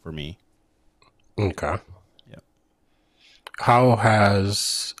for me. Okay. Yeah. How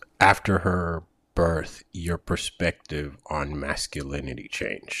has, after her birth, your perspective on masculinity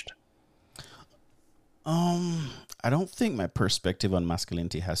changed? I don't think my perspective on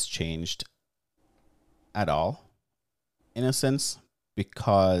masculinity has changed at all, in a sense,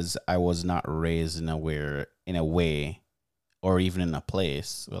 because I was not raised in a way, or even in a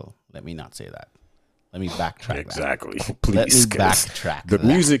place. Well, let me not say that. Let me backtrack. Exactly. That. Please. Let me 'cause backtrack. The that.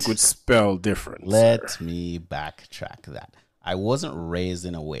 music would spell different. Let sir. me backtrack that. I wasn't raised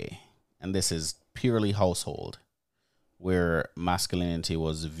in a way, and this is purely household, where masculinity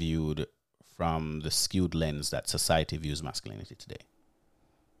was viewed from the skewed lens that society views masculinity today.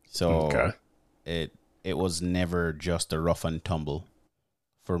 So Okay. it was never just a rough and tumble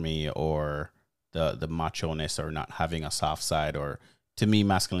for me, or the macho-ness, or not having a soft side. Or to me,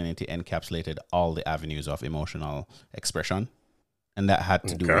 masculinity encapsulated all the avenues of emotional expression, and that had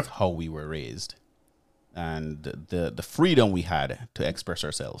to do Okay. with how we were raised and the freedom we had to express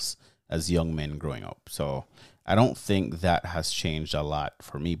ourselves as young men growing up. So I don't think that has changed a lot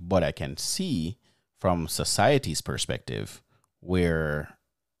for me, but I can see from society's perspective where,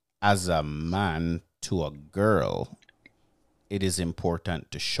 as a man to a girl, it is important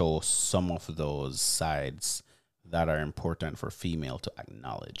to show some of those sides that are important for female to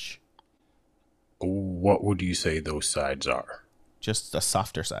acknowledge. What would you say those sides are? Just a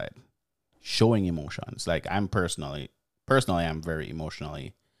softer side, showing emotions. Like I'm personally, I'm very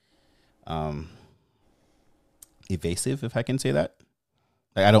emotionally evasive, if I can say that.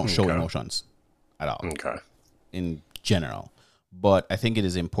 Like I don't show Okay. emotions at all Okay. in general. But I think it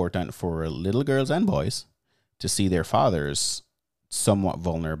is important for little girls and boys to see their fathers somewhat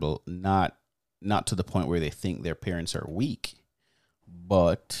vulnerable, not to the point where they think their parents are weak,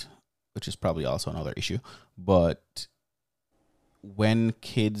 but which is probably also another issue. But when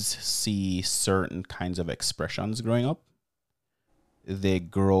kids see certain kinds of expressions growing up, they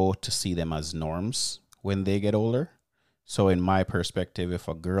grow to see them as norms when they get older. So in my perspective, if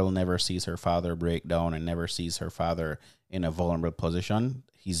a girl never sees her father break down and never sees her father in a vulnerable position,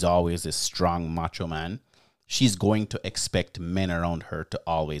 he's always this strong macho man, she's going to expect men around her to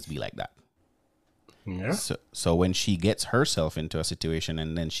always be like that. Yeah. So when she gets herself into a situation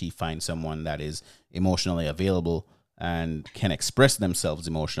and then she finds someone that is emotionally available and can express themselves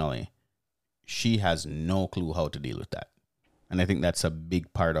emotionally, she has no clue how to deal with that. And I think that's a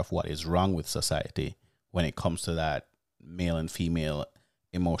big part of what is wrong with society when it comes to that male and female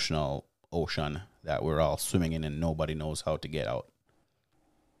emotional ocean that we're all swimming in and nobody knows how to get out.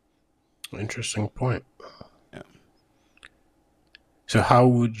 Interesting point. Yeah. So how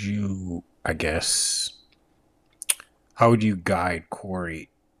would you, how would you guide Corey,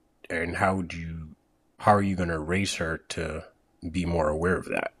 and how are you going to raise her to be more aware of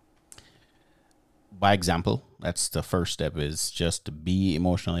that? By example, that's the first step, is just to be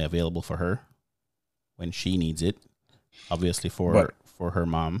emotionally available for her when she needs it. Obviously for her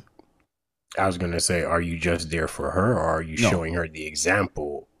mom. I was going to say, are you just there for her, or are you showing her the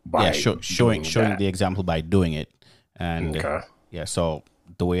example by showing the example by doing it? And okay. yeah, so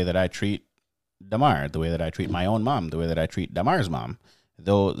the way that I treat Damar, the way that I treat my own mom, the way that I treat Damar's mom,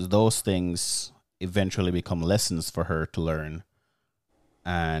 those things eventually become lessons for her to learn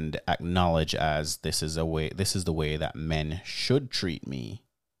and acknowledge as this is the way that men should treat me,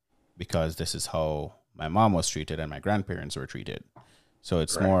 because this is how my mom was treated and my grandparents were treated. So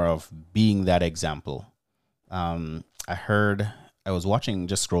it's more of being that example. I was watching,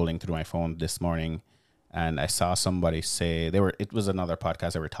 just scrolling through my phone this morning, and I saw somebody say it was another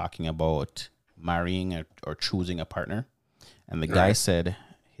podcast. They were talking about marrying or choosing a partner. And the guy said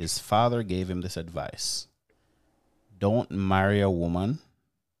his father gave him this advice: don't marry a woman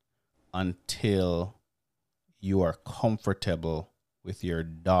until you are comfortable with your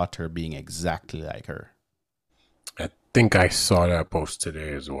daughter being exactly like her. I think I saw that post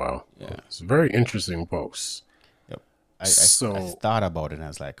today as well. Yeah. It's a very interesting post. Yep. I So thought about it and I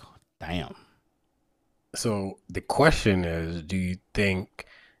was like, damn. So the question is, do you think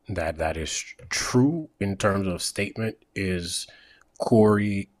that that is true in terms of statement? Is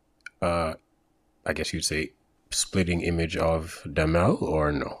Corey, I guess you'd say, splitting image of Damel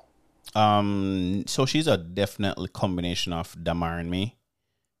or no? So she's a definitely combination of Damar and me.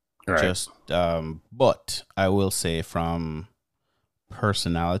 Right. Just but I will say from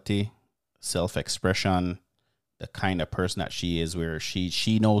personality, self-expression, the kind of person that she is, where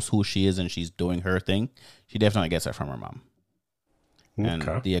she knows who she is and she's doing her thing, she definitely gets it from her mom.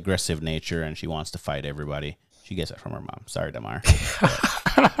 And the aggressive nature, and she wants to fight everybody, she gets it from her mom. Sorry, Damar.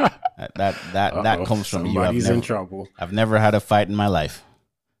 that comes from you. Somebody's in trouble. I've never had a fight in my life.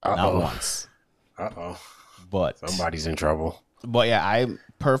 Not once. But somebody's in trouble. But yeah, I'm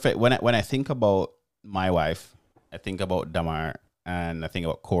perfect. When I think about my wife, I think about Damar and I think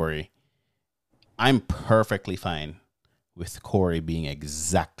about Corey. I'm perfectly fine with Corey being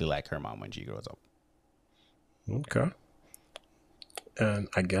exactly like her mom when she grows up. Okay. And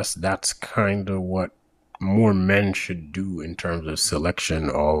I guess that's kind of what more men should do in terms of selection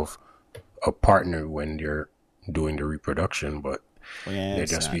of a partner when they're doing the reproduction, but they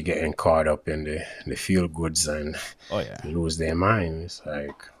just be getting caught up in the feel goods and lose their mind. It's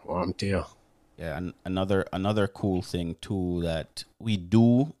like, well, I'm tell. Yeah, and another cool thing too that we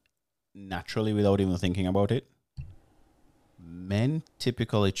do naturally without even thinking about it. Men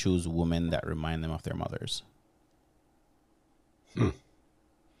typically choose women that remind them of their mothers. Would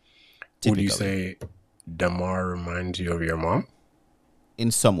you say Damar reminds you of your mom? In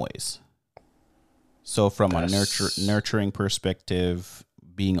some ways. So from a nurturing perspective,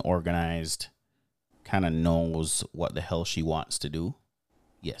 being organized, kind of knows what the hell she wants to do.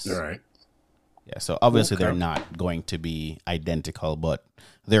 Yes. All right. Yeah, so obviously they're not going to be identical, but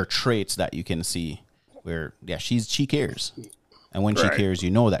there are traits that you can see where, yeah, she cares. And when she cares, you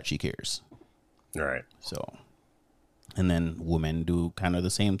know that she cares. Right. So, and then women do kind of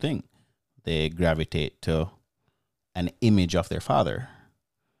the same thing. They gravitate to an image of their father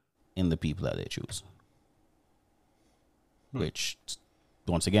in the people that they choose. Which,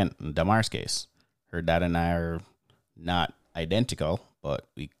 once again, in Damar's case, her dad and I are not identical, but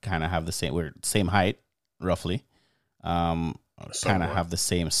we kind of have we're same height, roughly. Kind of have the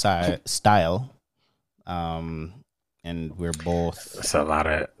same style. And we're both. That's a lot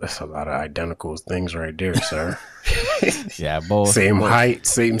of identical things right there, sir. Yeah, both same height,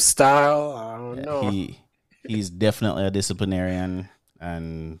 same style. I don't know. He's definitely a disciplinarian,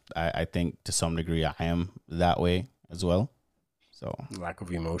 and I think to some degree I am that way as well. So lack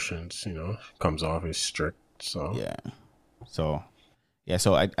of emotions, comes off as strict. So so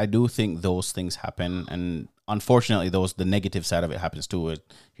I do think those things happen, and unfortunately, the negative side of it happens too.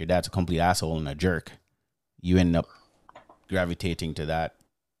 Your dad's a complete asshole and a jerk. You end up gravitating to that,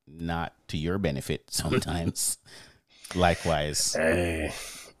 not to your benefit sometimes. Likewise, hey,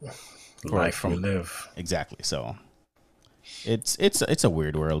 life we live. Exactly. So it's a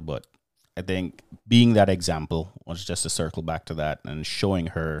weird world, but I think being that example was just to circle back to that and showing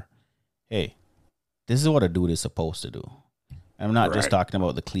her, hey, this is what a dude is supposed to do. And I'm not just talking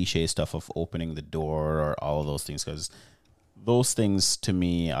about the cliche stuff of opening the door or all of those things, because those things to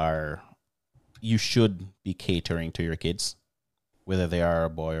me are, you should be catering to your kids, whether they are a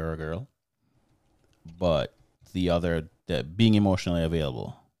boy or a girl. But the being emotionally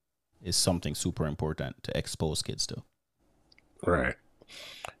available is something super important to expose kids to. Right.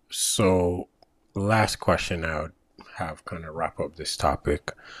 So, last question I would have kind of wrap up this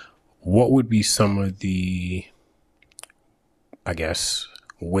topic. What would be some of the, I guess,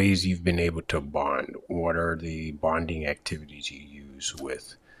 ways you've been able to bond? What are the bonding activities you use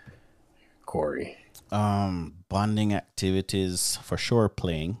with Corey? Bonding activities, for sure,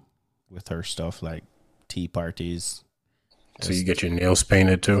 playing with her stuff like tea parties. So you get your nails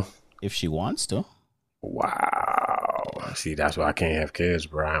painted too? If she wants to. Wow. See, that's why I can't have kids,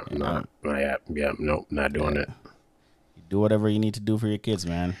 bro. Not doing it. You do whatever you need to do for your kids,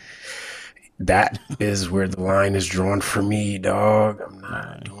 man. That is where the line is drawn for me, dog. I'm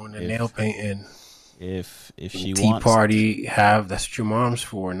not doing the nail painting. If she tea wants party, that's what your mom's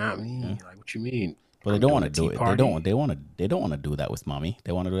for, not me. Yeah. Like, what you mean? But they don't want to do it. They don't want to do that with mommy.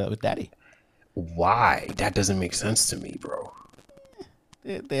 They want to do that with daddy. Why? That doesn't make sense to me, bro.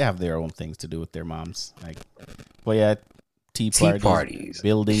 They have their own things to do with their moms. Like, well, yeah, tea parties,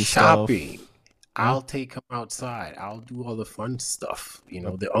 building shopping. stuff. I'll take him outside. I'll do all the fun stuff,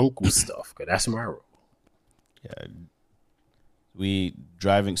 the uncle stuff, because that's my role. Yeah. We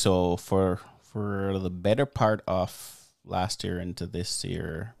driving, so for the better part of last year into this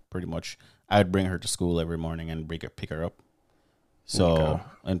year, pretty much, I'd bring her to school every morning and pick her up. So,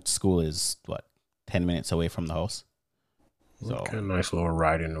 and school is, 10 minutes away from the house. So, okay, nice little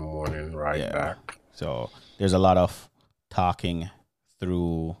ride in the morning, ride back. So there's a lot of talking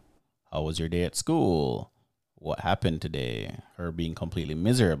through, how was your day at school? What happened today? Her being completely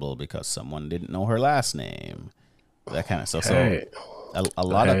miserable because someone didn't know her last name. That kind of stuff. Hey, so a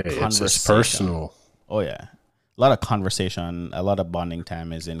lot of conversation. It's personal. Oh, yeah. A lot of conversation, a lot of bonding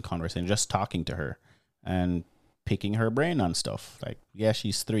time is in conversation, just talking to her and picking her brain on stuff. Like, yeah,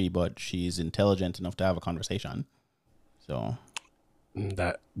 she's 3, but she's intelligent enough to have a conversation. So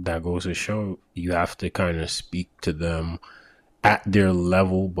that goes to show you have to kind of speak to them at their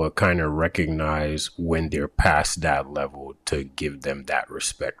level, but kind of recognize when they're past that level to give them that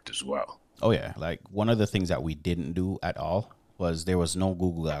respect as well. Oh, yeah. Like, one of the things that we didn't do at all was there was no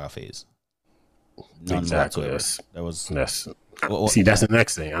Google Gaga phase. None exactly. whatsoever. See, that's the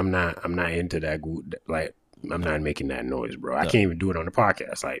next thing. I'm not into that. Like, I'm not making that noise, bro. I can't even do it on the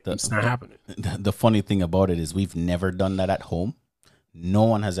podcast. Like, it's not happening. The funny thing about it is we've never done that at home. No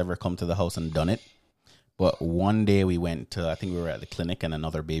one has ever come to the house and done it. But one day we went to, I think we were at the clinic and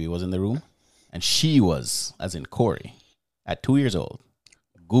another baby was in the room. And she was, as in Corey, at 2 years old,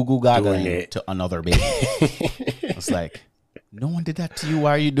 Google Gaga to another baby. It's like, no one did that to you.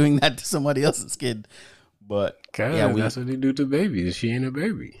 Why are you doing that to somebody else's kid? But that's what they do to babies. She ain't a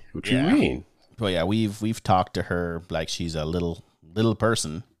baby. What you mean? But yeah, we've talked to her like she's a little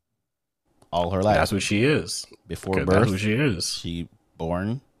person all her life. That's what she is. Before birth, that's what she is. She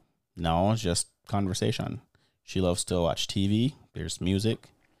born. No, it's just conversation. She loves to watch TV. There's music,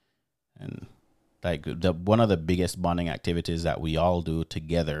 and like one of the biggest bonding activities that we all do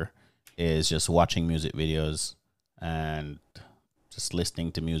together is just watching music videos and just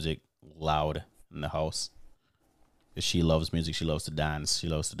listening to music loud in the house. She loves music. She loves to dance. She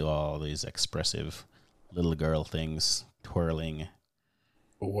loves to do all these expressive little girl things, twirling.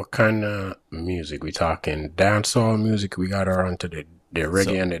 What kind of music? We talking dancehall music? We got her onto the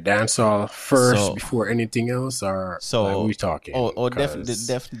reggae and the dancehall first before anything else, or what are we talking? Definitely.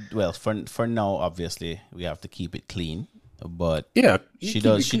 Well, for now, obviously, we have to keep it clean. But she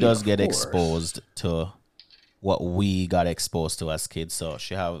does get exposed to what we got exposed to as kids. So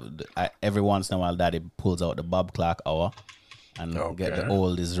she every once in a while, Daddy pulls out the Bob Clark hour and get the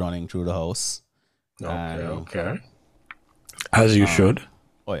oldies running through the house. Okay. As you should.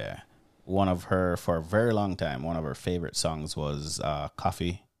 Oh yeah, for a very long time, one of her favorite songs was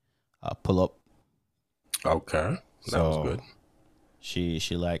 "Coffee," "Pull Up." Okay, that was good.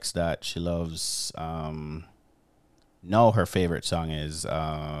 She likes that. She loves. No, her favorite song is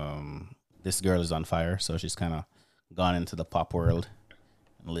 "This Girl Is on Fire." So she's kind of gone into the pop world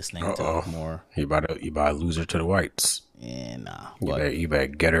and listening to more. You about to lose her to the whites. Yeah, nah. You better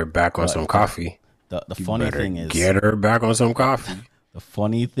get her back on some coffee. The funny thing is, get her back on some coffee. The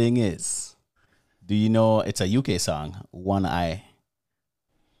funny thing is, do you know it's a UK song, One Eye?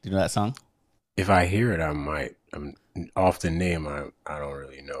 Do you know that song? If I hear it, I might. I'm off the name. I don't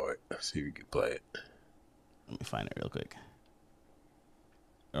really know it. Let's see if we can play it. Let me find it real quick.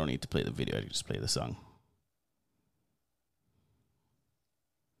 I don't need to play the video. I can just play the song.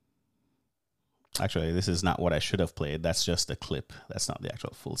 Actually, this is not what I should have played. That's just a clip. That's not the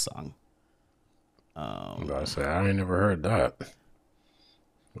actual full song. I'm about to say, I ain't never heard that.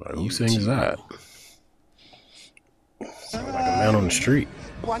 Like, who sings that? Sounds like a man on the street.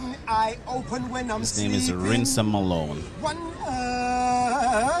 One eye open when I'm His name is Rinsa Malone. One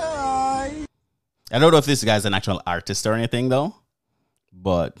eye. I don't know if this guy's an actual artist or anything though,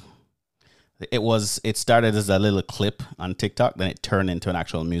 but it started as a little clip on TikTok, then it turned into an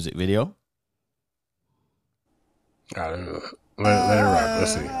actual music video. I don't know. Let it rock.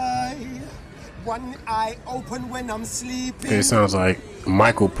 Let's see. One eye open when I'm sleeping. It sounds like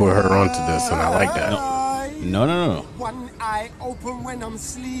Michael put her onto this, and I like that. No. One eye open when I'm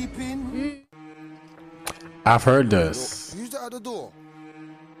sleeping. I've heard this. Who's that at the door?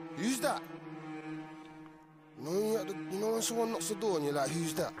 Who's that? You know when someone knocks the door and you're like,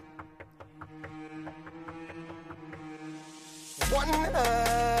 who's that? One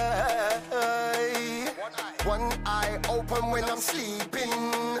eye open when I'm sleeping.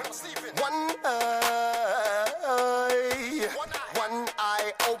 One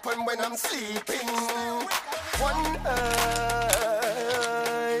eye open when I'm sleeping. One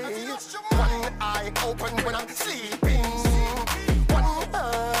eye open when I'm sleeping. One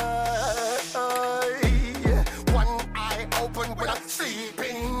eye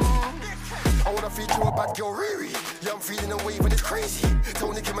Yo, Riri, yeah, I'm feeling a wave and it's crazy.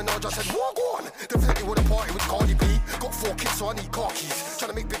 Tony Kim and I just said, walk on. Definitely with a party with Cardi B. Got 4 kids, so I need car keys. Trying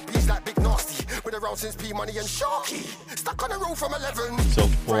to make big B's like Big Nasty. Been around since P Money and Sharky. Stuck on the road from 11. So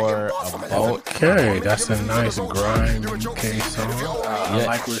for Okay, that's a nice grime UK song. I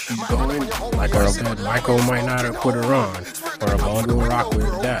like where she's going. Like her bed, Michael might not have put her on. For about to rock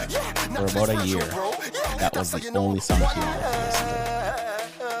with that. for about a year, that was the only song she wanted to listen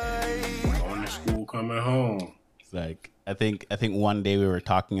to. Going to school, coming home. It's like I think one day we were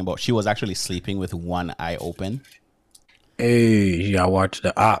talking about she was actually sleeping with one eye open. Hey, I watch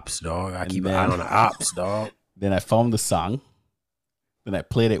the ops, dog. I keep an eye on the ops, dog. Then I found the song. Then I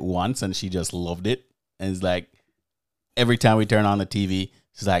played it once and she just loved it. And it's like every time we turn on the TV,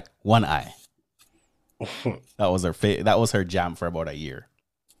 she's like, one eye. That was her that was her jam for about a year.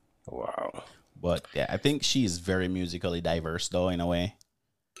 Wow. But yeah, I think she's very musically diverse though in a way.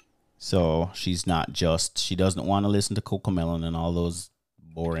 So she's not just she doesn't want to listen to Cocomelon and all those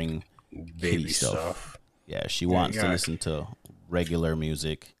boring Baby stuff. stuff. Yeah, she wants to listen to regular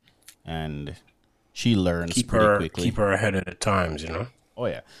music and she learns pretty quickly. Keep her ahead of the times, you know? Oh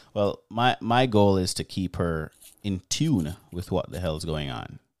yeah. Well, my goal is to keep her in tune with what the hell's going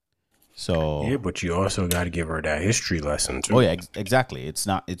on. So yeah, but you also got to give her that history lesson too. Oh yeah, exactly. It's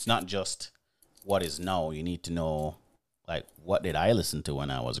not just what is now. You need to know like what did I listen to when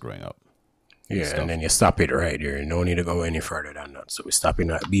I was growing up. Yeah, and then you stop it right there. No need to go any further than that. So we're stopping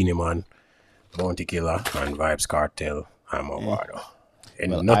at Beanie Man, Bounty Killer, and Vibes Cartel. I'm a Wardo.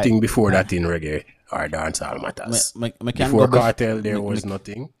 And Well, nothing before that in reggae or dancehall matters. Before Cartel, there was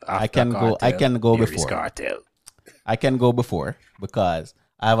nothing. I can go there is before. Cartel. I can go before because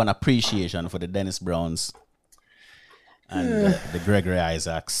I have an appreciation for the Dennis Browns and the Gregory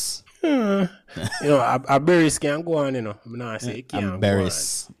Isaacs. You know, I berries can go on, you know. I'm not saying it can't And go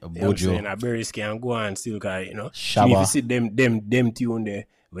Berries, on. You know what I'm Bojo. saying? I berries can go on still, cause, you know. Shabba. You need to see them tune there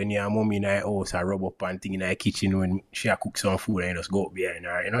when your mommy in her house, I rub up and thing in her kitchen when she a cook some food and you just go up behind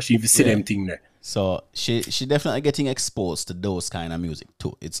her. You know, she even see them thing there. So she definitely getting exposed to those kind of music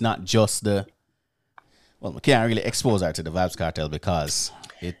too. It's not just we can't really expose her to the Vibes Cartel because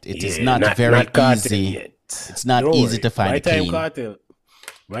it is not very easy. Yet. It's not easy to find a clean.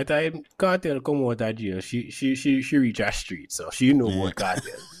 By the time Cartel come out of jail, she reach her street, so she know what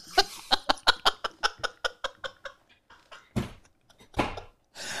Cartel.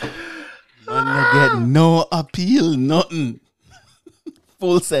 Man, you get no appeal, nothing.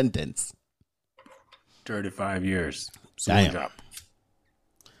 Full sentence. 35 years. Damn. Job.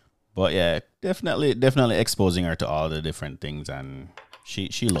 But yeah, definitely exposing her to all the different things, and she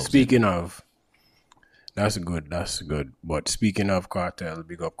loves Speaking of, that's good. But speaking of Cartel,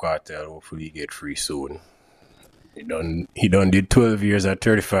 big up Cartel. Hopefully he get free soon. He done did 12 years at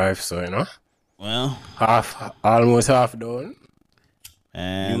 35, so you know. Well, almost half done.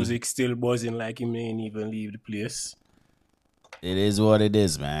 And Music still buzzing like he may even leave the place. it is what it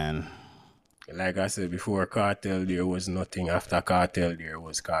is, man. Like I said before, Cartel there was nothing. After Cartel there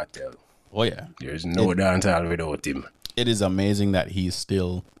was Cartel. Oh yeah, There's no dancehall without him. it is amazing that he's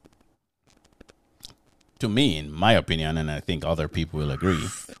still, to me, in my opinion, and I think other people will agree,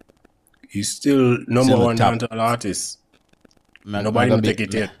 He's still number Still the one top. dancehall artist. Ma- Nobody Maga will be- take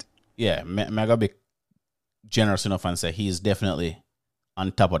it yet. Yeah, I'm gonna be generous enough and say he's definitely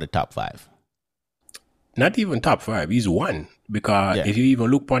on top of the top 5. Not even top 5. He's one. Because Yeah. if you even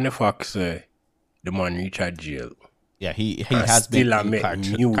look on the facts, the man reached out jail. Yeah, he And has been still I make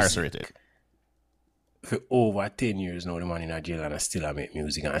music. incarcerated. For over 10 years now, the man in a jail and I still I make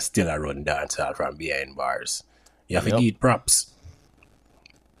music and I still I run dancehall from behind bars. You have to Yep. give it props.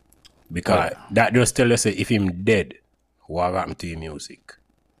 Because that just tell us if him dead, what happened to his music?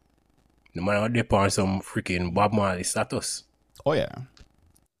 The man out there on some freaking Bob Marley status. Oh yeah,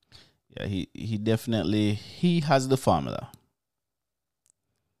 yeah. He definitely has the formula,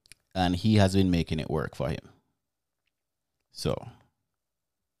 and he has been making it work for him. So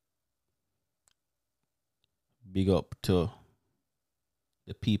big up to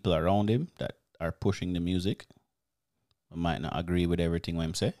the people around him that are pushing the music. I might not agree with everything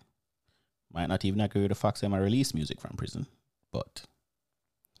I'm say. Might not even agree with the fact that I release music from prison, but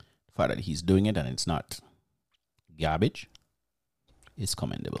the fact that he's doing it and it's not garbage is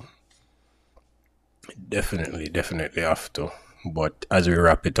commendable. Definitely have to. But as we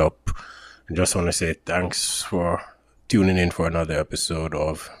wrap it up, I just want to say thanks for tuning in for another episode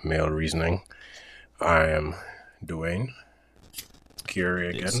of Male Reasoning. I am Dwayne. Kiri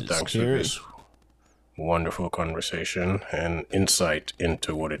again. This is Thanks Kiri. for this wonderful conversation and insight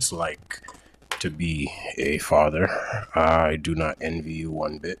into what it's like to be a father. I do not envy you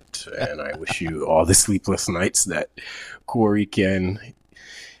one bit, and I wish you all the sleepless nights that Corey can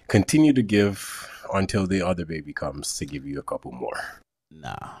continue to give until the other baby comes to give you a couple more.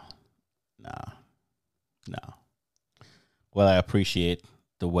 Nah. Well, I appreciate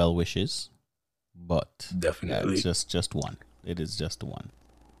the well wishes, but Definitely. it's just one. It is just one.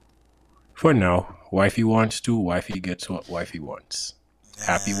 For now, wifey wants to, wifey gets what wifey wants.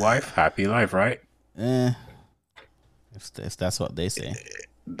 Happy wife, happy life, right? If that's what they say.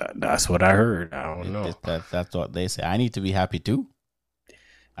 That's what I heard. I don't know. That's what they say. I need to be happy too.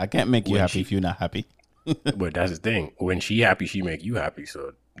 I can't make you happy if you're not happy. But that's the thing. When she happy, she make you happy.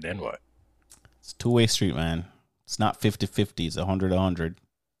 So then what? It's a two-way street, man. It's not 50-50. It's 100-100.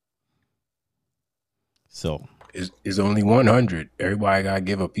 So It's only 100. Everybody gotta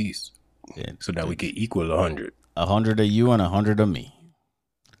give a piece, yeah, so that we can equal 100. 100 of you and 100 of me,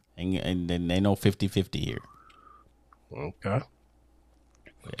 and then they know 50-50 here. Okay.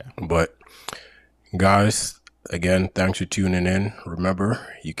 Yeah. But guys, again, thanks for tuning in. Remember,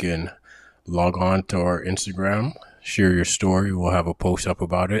 you can log on to our Instagram, share your story. We'll have a post up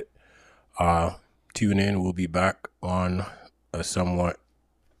about it. Tune in. We'll be back on a somewhat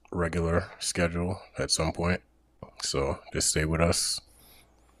regular schedule at some point. So just stay with us.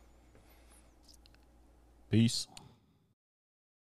 Peace.